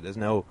consistent virtue. There's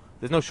no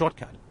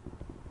shortcut.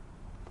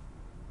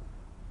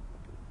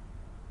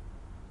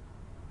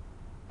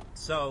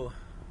 So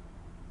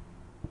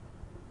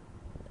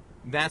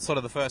that's sort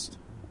of the first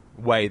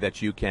way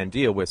that you can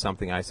deal with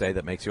something I say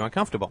that makes you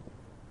uncomfortable.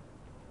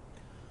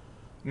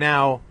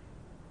 Now,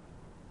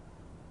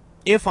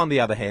 if, on the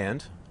other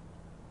hand,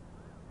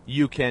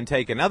 you can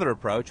take another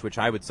approach, which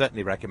I would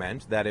certainly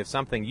recommend, that if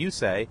something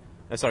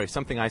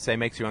something I say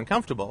makes you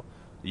uncomfortable,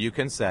 you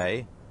can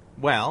say,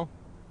 well,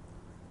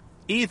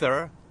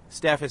 either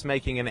Steph is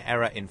making an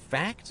error in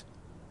fact,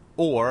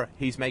 or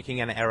he's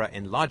making an error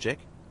in logic,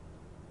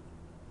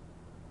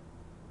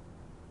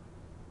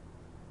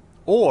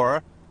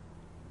 or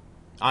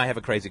I have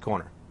a crazy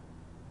corner.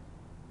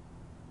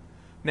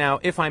 Now,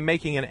 if I'm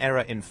making an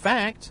error in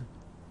fact,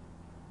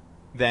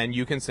 then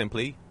you can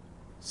simply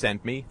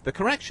send me the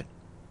correction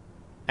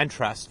and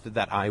trust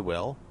that I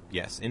will,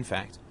 yes, in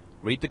fact,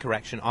 read the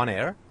correction on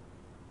air,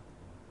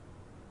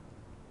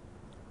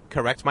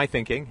 correct my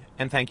thinking,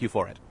 and thank you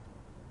for it.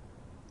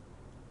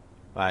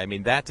 I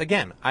mean, that,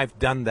 again, I've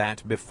done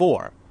that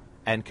before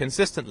and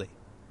consistently,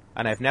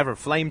 and I've never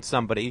flamed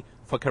somebody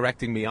for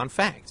correcting me on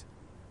fact.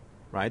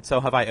 Right?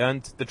 So have I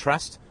earned the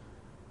trust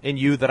in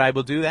you that I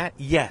will do that?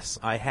 Yes,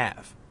 I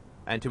have.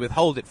 And to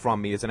withhold it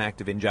from me is an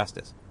act of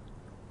injustice.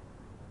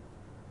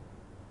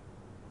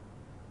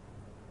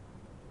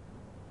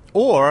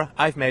 Or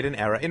I've made an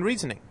error in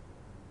reasoning,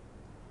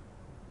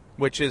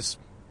 which is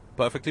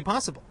perfectly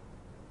possible.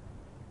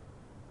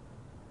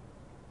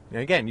 Now,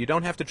 again, you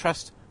don't have to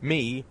trust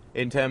me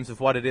in terms of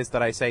what it is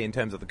that I say in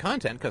terms of the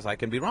content, because I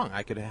can be wrong.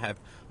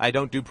 I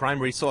don't do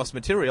primary source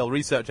material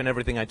research on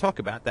everything I talk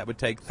about. That would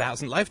take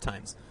 1,000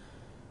 lifetimes.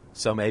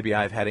 So maybe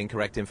I've had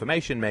incorrect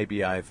information.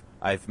 Maybe I've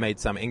made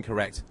some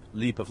incorrect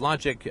leap of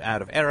logic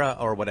out of error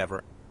or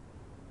whatever.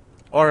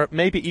 Or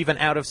maybe even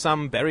out of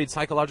some buried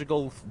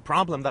psychological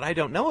problem that I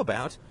don't know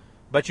about,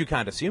 but you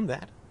can't assume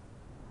that.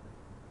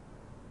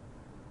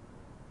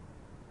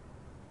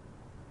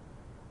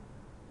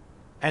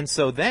 And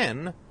so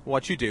then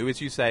what you do is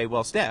you say,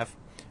 well, Steph,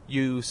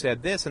 you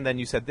said this, and then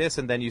you said this,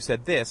 and then you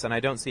said this, and I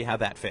don't see how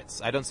that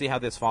fits. I don't see how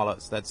this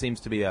follows. That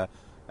seems to be an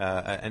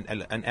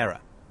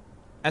error.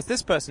 As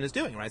this person is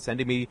doing, right?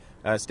 Sending me,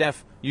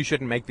 Steph, you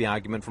shouldn't make the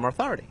argument from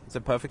authority. It's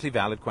a perfectly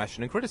valid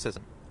question and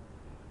criticism.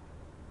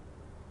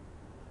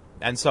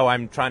 And so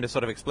I'm trying to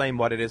sort of explain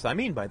what it is I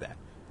mean by that.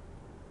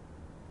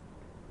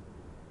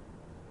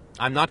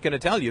 I'm not going to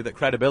tell you that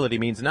credibility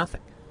means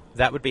nothing.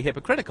 That would be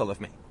hypocritical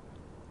of me.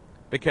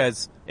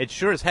 Because it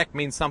sure as heck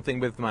means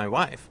something with my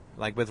wife,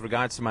 like with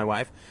regards to my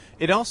wife.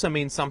 It also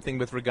means something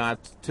with regard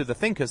to the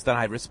thinkers that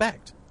I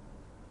respect.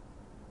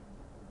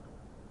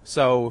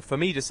 So for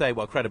me to say,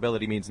 well,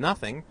 credibility means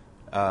nothing,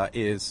 and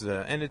it's,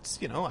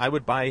 I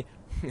would buy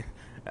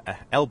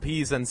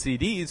LPs and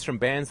CDs from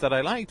bands that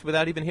I liked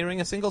without even hearing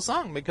a single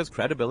song, because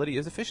credibility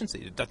is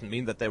efficiency. It doesn't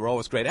mean that they were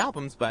always great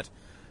albums, but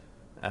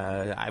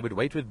I would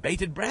wait with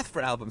bated breath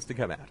for albums to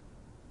come out.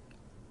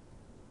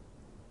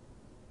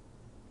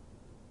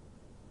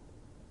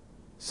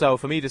 So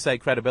for me to say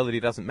credibility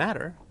doesn't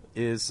matter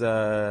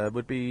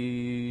would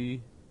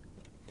be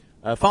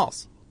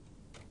false,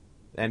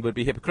 and would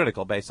be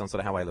hypocritical based on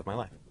sort of how I live my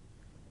life.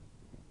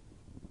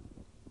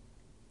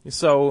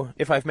 So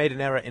if I've made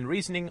an error in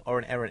reasoning or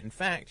an error in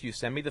fact, you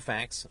send me the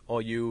facts,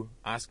 or you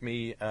ask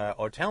me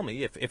or tell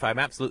me if I'm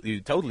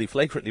absolutely, totally,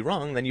 flagrantly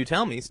wrong. Then you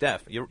tell me,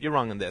 Steph, you're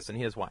wrong on this, and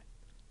here's why.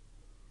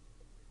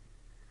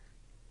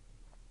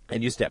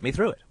 And you step me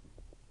through it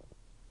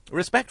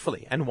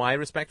respectfully. And why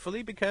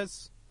respectfully?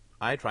 Because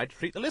I try to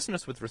treat the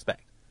listeners with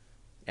respect.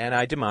 And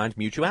I demand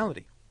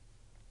mutuality.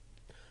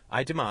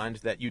 I demand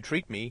that you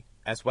treat me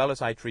as well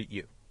as I treat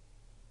you.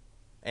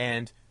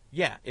 And,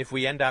 yeah, if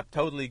we end up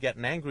totally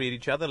getting angry at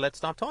each other, let's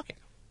stop talking.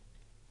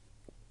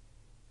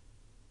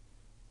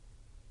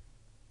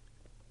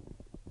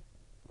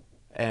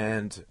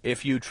 And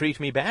if you treat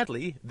me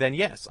badly, then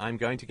yes, I'm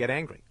going to get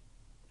angry.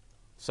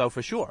 So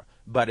for sure.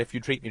 But if you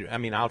treat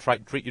me, I'll try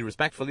to treat you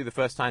respectfully the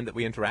first time that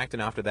we interact,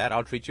 and after that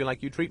I'll treat you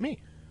like you treat me.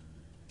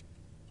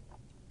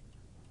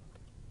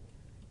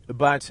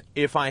 But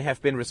if I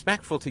have been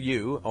respectful to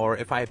you, or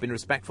if I have been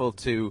respectful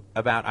to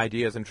about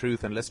ideas and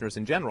truth and listeners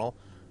in general,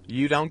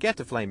 you don't get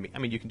to flame me.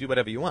 You can do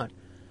whatever you want.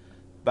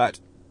 But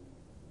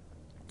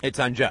it's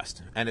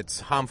unjust, and it's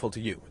harmful to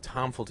you. It's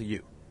harmful to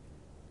you.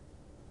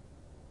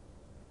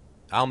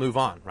 I'll move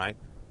on, right?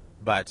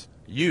 but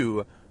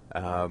you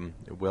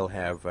will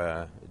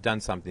have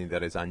done something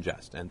that is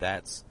unjust, and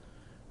that's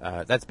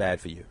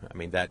bad for you. I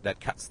mean, that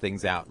cuts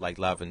things out like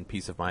love and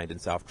peace of mind and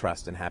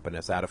self-trust and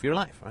happiness out of your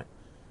life, right?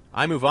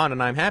 I move on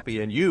and I'm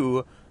happy, and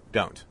you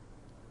don't,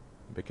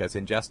 because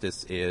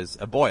injustice is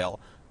a boil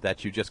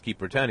that you just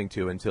keep returning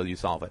to until you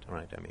solve it,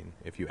 right? I mean,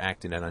 if you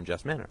act in an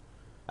unjust manner.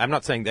 I'm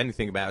not saying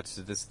anything about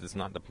this is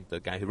not the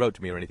guy who wrote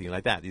to me or anything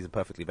like that. These are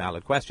perfectly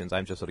valid questions.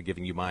 I'm just sort of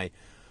giving you my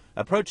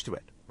approach to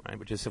it, right?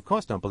 Which is, of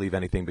course, don't believe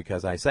anything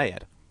because I say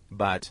it.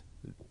 But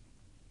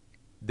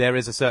there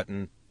is a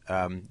certain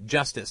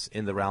justice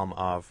in the realm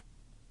of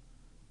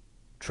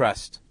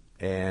trust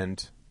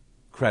and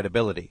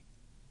credibility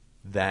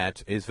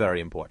that is very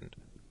important.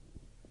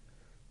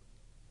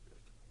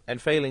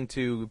 And failing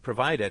to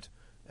provide it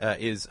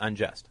is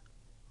unjust.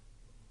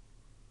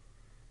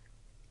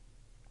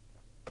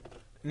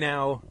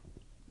 Now,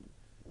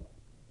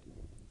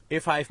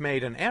 if I've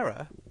made an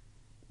error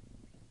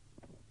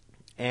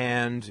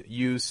and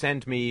you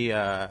send me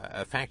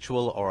a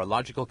factual or a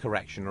logical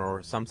correction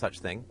or some such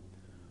thing,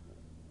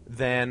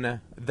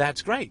 then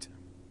that's great.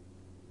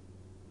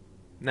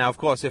 Now, of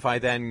course, if I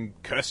then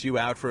curse you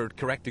out for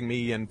correcting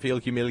me and feel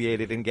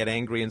humiliated and get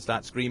angry and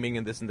start screaming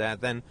and this and that,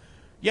 then,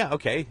 yeah,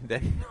 okay,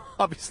 then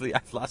obviously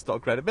I've lost all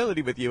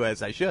credibility with you,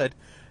 as I should,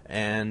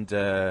 and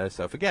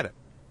so forget it.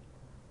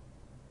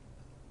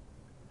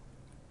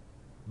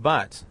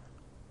 But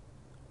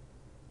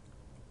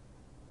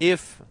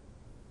if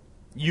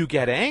you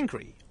get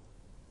angry,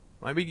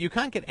 I mean, you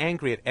can't get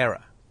angry at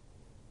error.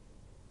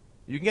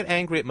 You can get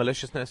angry at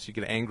maliciousness, you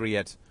get angry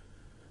at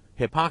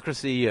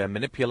hypocrisy,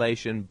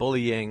 manipulation,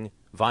 bullying,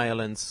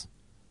 violence,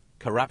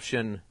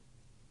 corruption,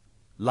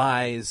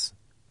 lies,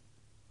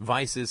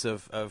 vices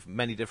of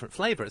many different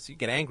flavors. You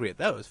get angry at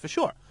those, for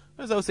sure.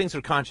 Because those things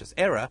are conscious.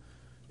 Error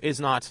is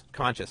not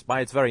conscious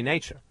by its very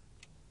nature,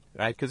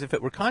 right? Because if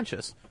it were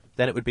conscious,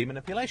 then it would be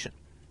manipulation.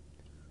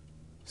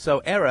 So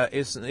error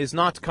is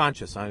not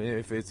conscious. I mean,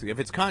 if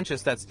it's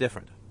conscious, that's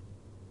different.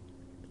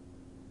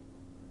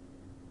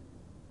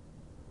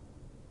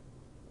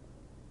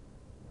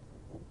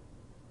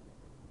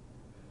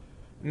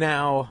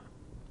 Now,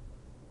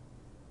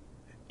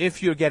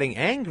 if you're getting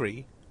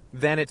angry,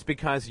 then it's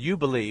because you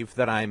believe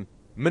that I'm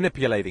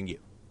manipulating you,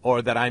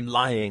 or that I'm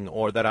lying,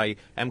 or that I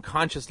am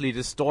consciously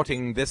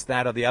distorting this,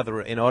 that, or the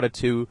other in order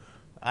to,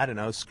 I don't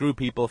know, screw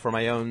people for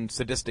my own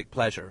sadistic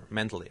pleasure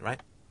mentally,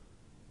 right?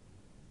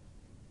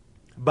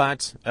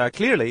 But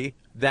clearly,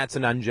 that's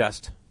an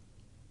unjust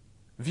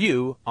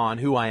view on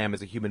who I am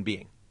as a human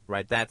being,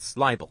 right? That's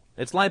libel.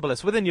 It's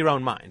libelous within your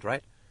own mind,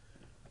 right?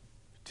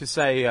 To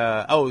say,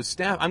 oh,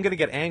 Steph, I'm going to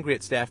get angry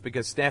at Steph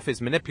because Steph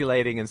is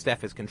manipulating and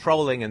Steph is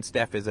controlling and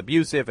Steph is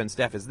abusive and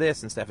Steph is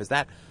this and Steph is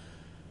that.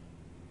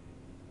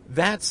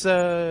 That's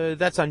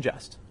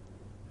unjust,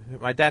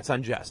 right? That's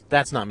unjust.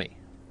 That's not me,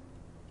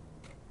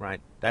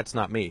 right? That's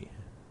not me.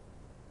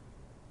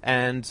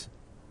 And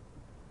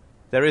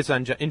there is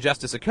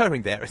injustice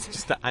occurring there. It's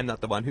just that I'm not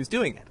the one who's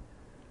doing it.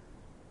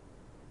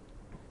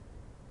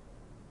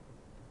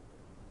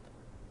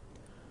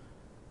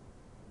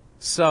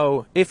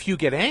 So if you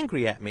get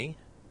angry at me,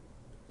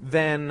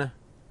 then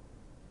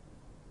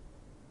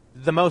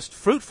the most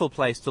fruitful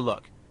place to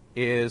look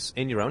is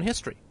in your own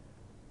history,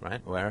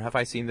 right? Where have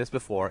I seen this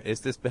before?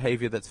 Is this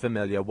behavior that's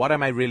familiar? What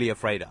am I really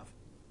afraid of?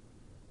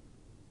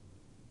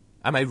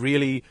 Am I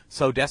really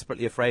so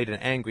desperately afraid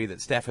and angry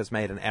that Steph has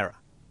made an error?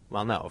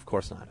 Well, no, of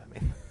course not. I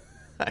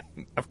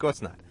mean, of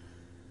course not.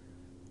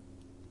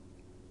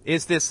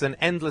 Is this an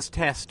endless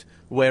test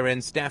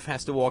wherein Steph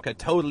has to walk a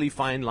totally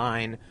fine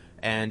line,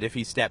 and if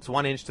he steps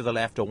 1 inch to the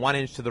left or 1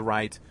 inch to the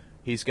right,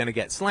 he's going to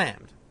get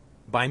slammed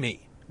by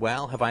me?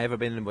 Well, have I ever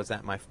been, was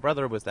that my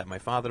brother, was that my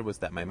father, was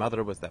that my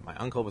mother, was that my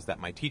uncle, was that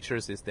my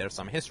teachers? Is there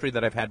some history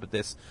that I've had with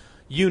this?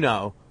 You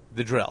know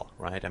the drill,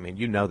 right? I mean,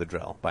 you know the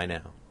drill by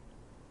now.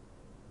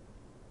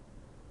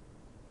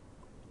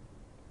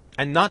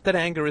 And not that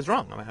anger is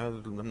wrong.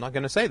 I'm not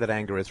going to say that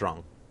anger is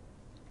wrong.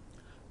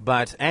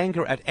 But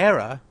anger at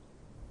error,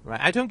 right?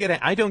 I don't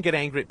get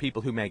angry at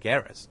people who make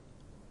errors.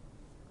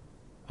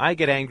 I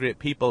get angry at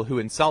people who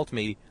insult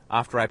me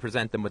after I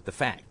present them with the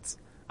facts.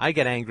 I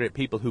get angry at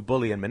people who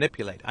bully and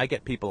manipulate. I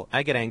get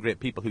angry at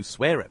people who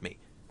swear at me.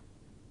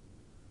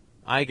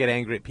 I get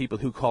angry at people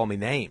who call me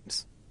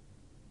names.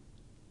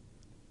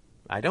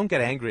 I don't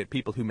get angry at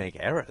people who make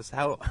errors.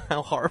 How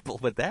horrible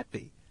would that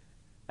be?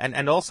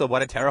 And also,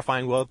 what a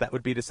terrifying world that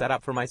would be to set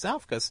up for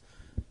myself, because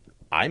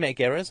I make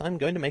errors. I'm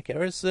going to make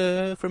errors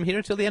from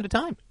here till the end of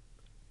time.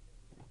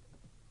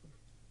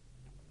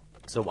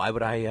 So why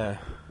would I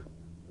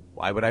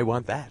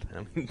want that? I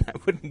mean,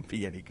 that wouldn't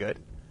be any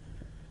good.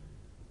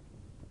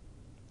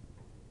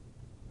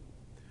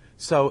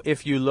 So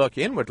if you look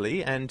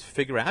inwardly and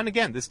figure out, and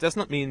again, this does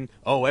not mean,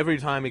 oh, every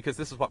time, because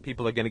this is what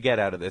people are going to get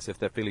out of this if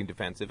they're feeling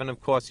defensive. And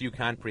of course, you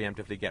can't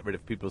preemptively get rid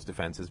of people's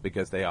defenses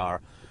because they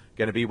are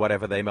going to be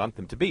whatever they want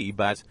them to be.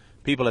 But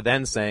people are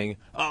then saying,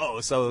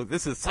 oh, so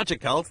this is such a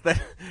cult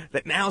that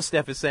now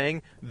Steph is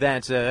saying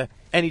that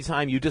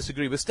anytime you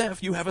disagree with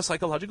Steph, you have a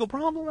psychological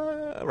problem.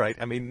 Right?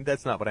 I mean,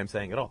 that's not what I'm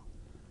saying at all.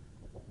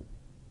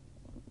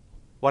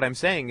 What I'm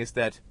saying is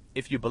that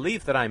if you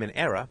believe that I'm in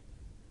error,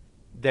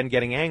 then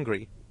getting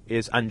angry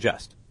is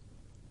unjust.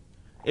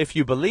 If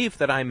you believe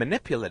that I'm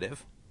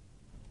manipulative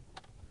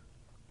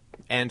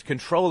and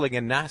controlling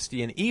and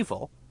nasty and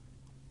evil,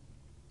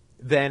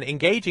 then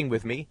engaging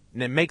with me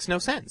makes no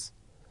sense.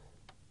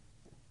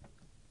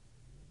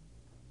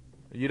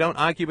 You don't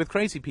argue with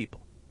crazy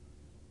people.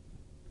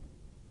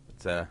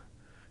 It's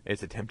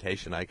a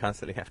temptation I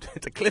constantly have to.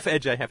 It's a cliff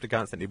edge I have to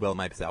constantly will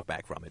myself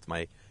back from.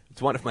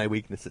 It's one of my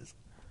weaknesses.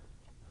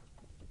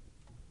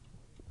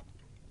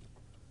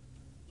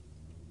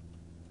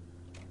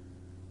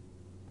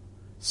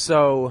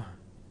 So,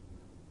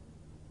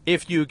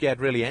 if you get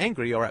really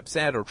angry or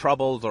upset or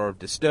troubled or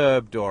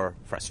disturbed or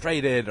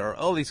frustrated or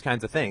all these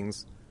kinds of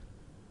things,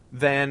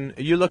 then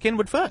you look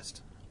inward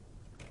first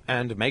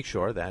and make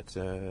sure that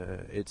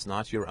it's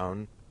not your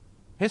own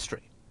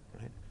history.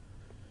 Right?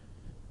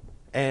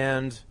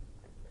 And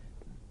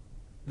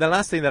the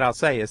last thing that I'll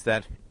say is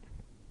that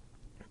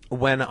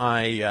when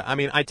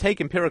I take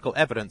empirical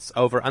evidence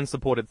over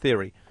unsupported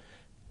theory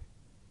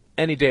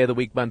any day of the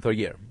week, month, or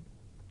year.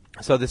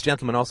 So this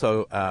gentleman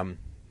also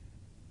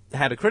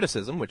had a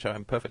criticism, which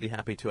I'm perfectly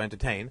happy to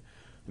entertain,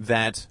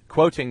 that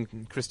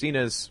quoting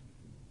Christina's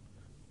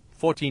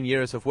 14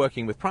 years of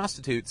working with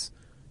prostitutes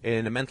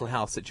in a mental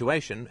health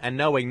situation and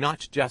knowing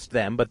not just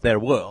them but their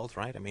world,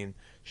 right? I mean,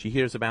 she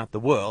hears about the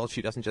world.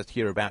 She doesn't just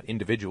hear about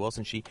individuals,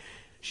 and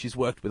she's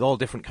worked with all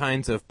different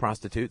kinds of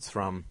prostitutes,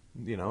 from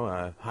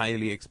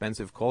highly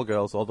expensive call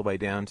girls all the way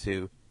down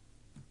to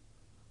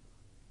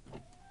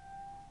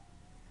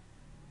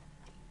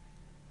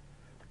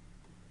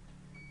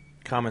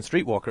common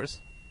streetwalkers.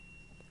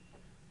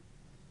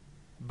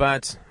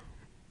 But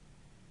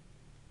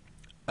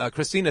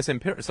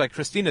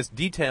Christina's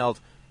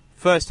detailed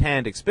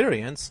first-hand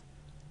experience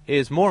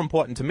is more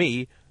important to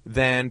me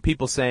than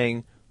people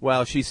saying,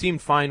 well, she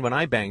seemed fine when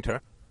I banged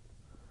her,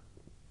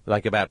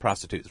 like about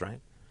prostitutes,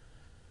 right?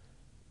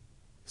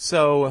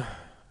 So,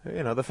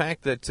 the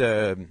fact that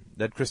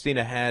that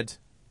Christina had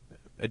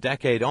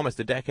almost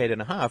a decade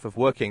and a half of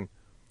working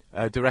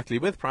directly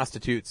with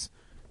prostitutes,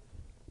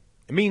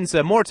 it means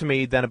more to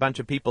me than a bunch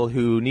of people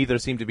who neither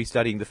seem to be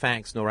studying the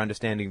facts nor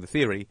understanding the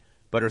theory,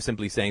 but are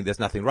simply saying there's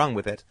nothing wrong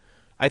with it.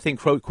 I think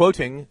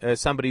quoting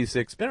somebody's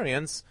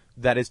experience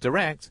that is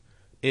direct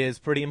is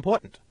pretty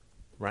important,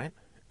 right?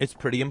 It's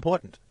pretty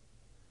important.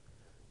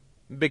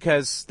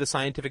 Because the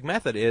scientific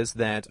method is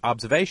that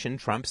observation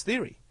trumps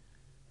theory,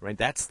 right?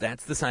 That's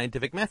the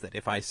scientific method.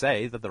 If I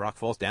say that the rock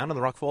falls down and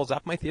the rock falls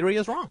up, my theory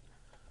is wrong.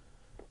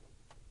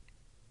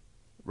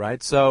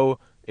 Right? So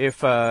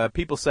if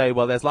people say,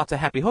 well, there's lots of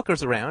happy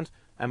hookers around,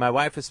 and my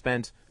wife has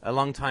spent a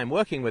long time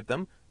working with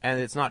them, and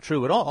it's not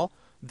true at all,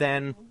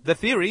 then the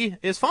theory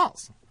is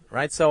false,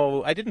 right?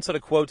 So I didn't sort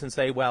of quote and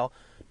say, well,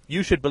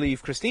 you should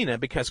believe Christina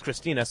because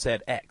Christina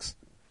said X.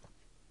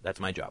 That's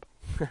my job.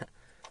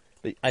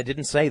 I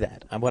didn't say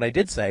that. And what I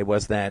did say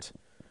was that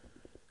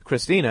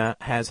Christina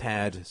has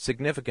had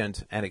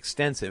significant and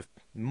extensive,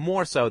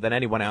 more so than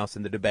anyone else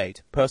in the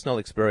debate, personal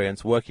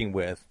experience working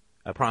with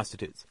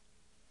prostitutes.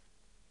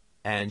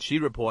 And she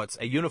reports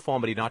a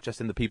uniformity not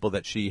just in the people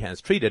that she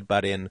has treated,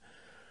 but in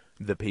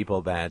the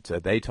people that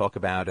they talk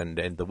about and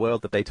the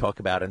world that they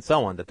talk about and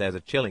so on, that there's a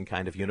chilling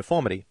kind of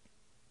uniformity.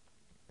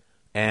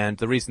 And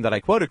the reason that I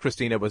quoted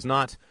Christina was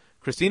not,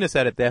 Christina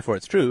said it, therefore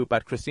it's true,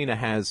 but Christina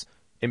has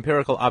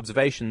empirical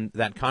observation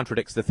that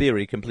contradicts the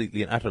theory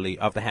completely and utterly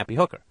of the happy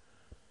hooker.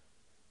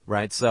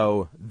 Right?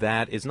 So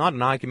that is not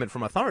an argument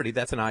from authority,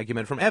 that's an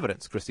argument from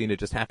evidence. Christina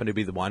just happened to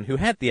be the one who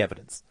had the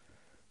evidence.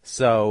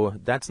 So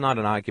that's not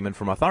an argument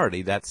from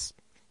authority. That's,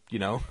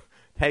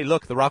 hey,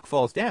 look, the rock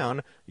falls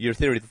down. Your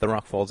theory that the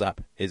rock falls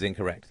up is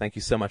incorrect. Thank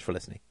you so much for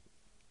listening.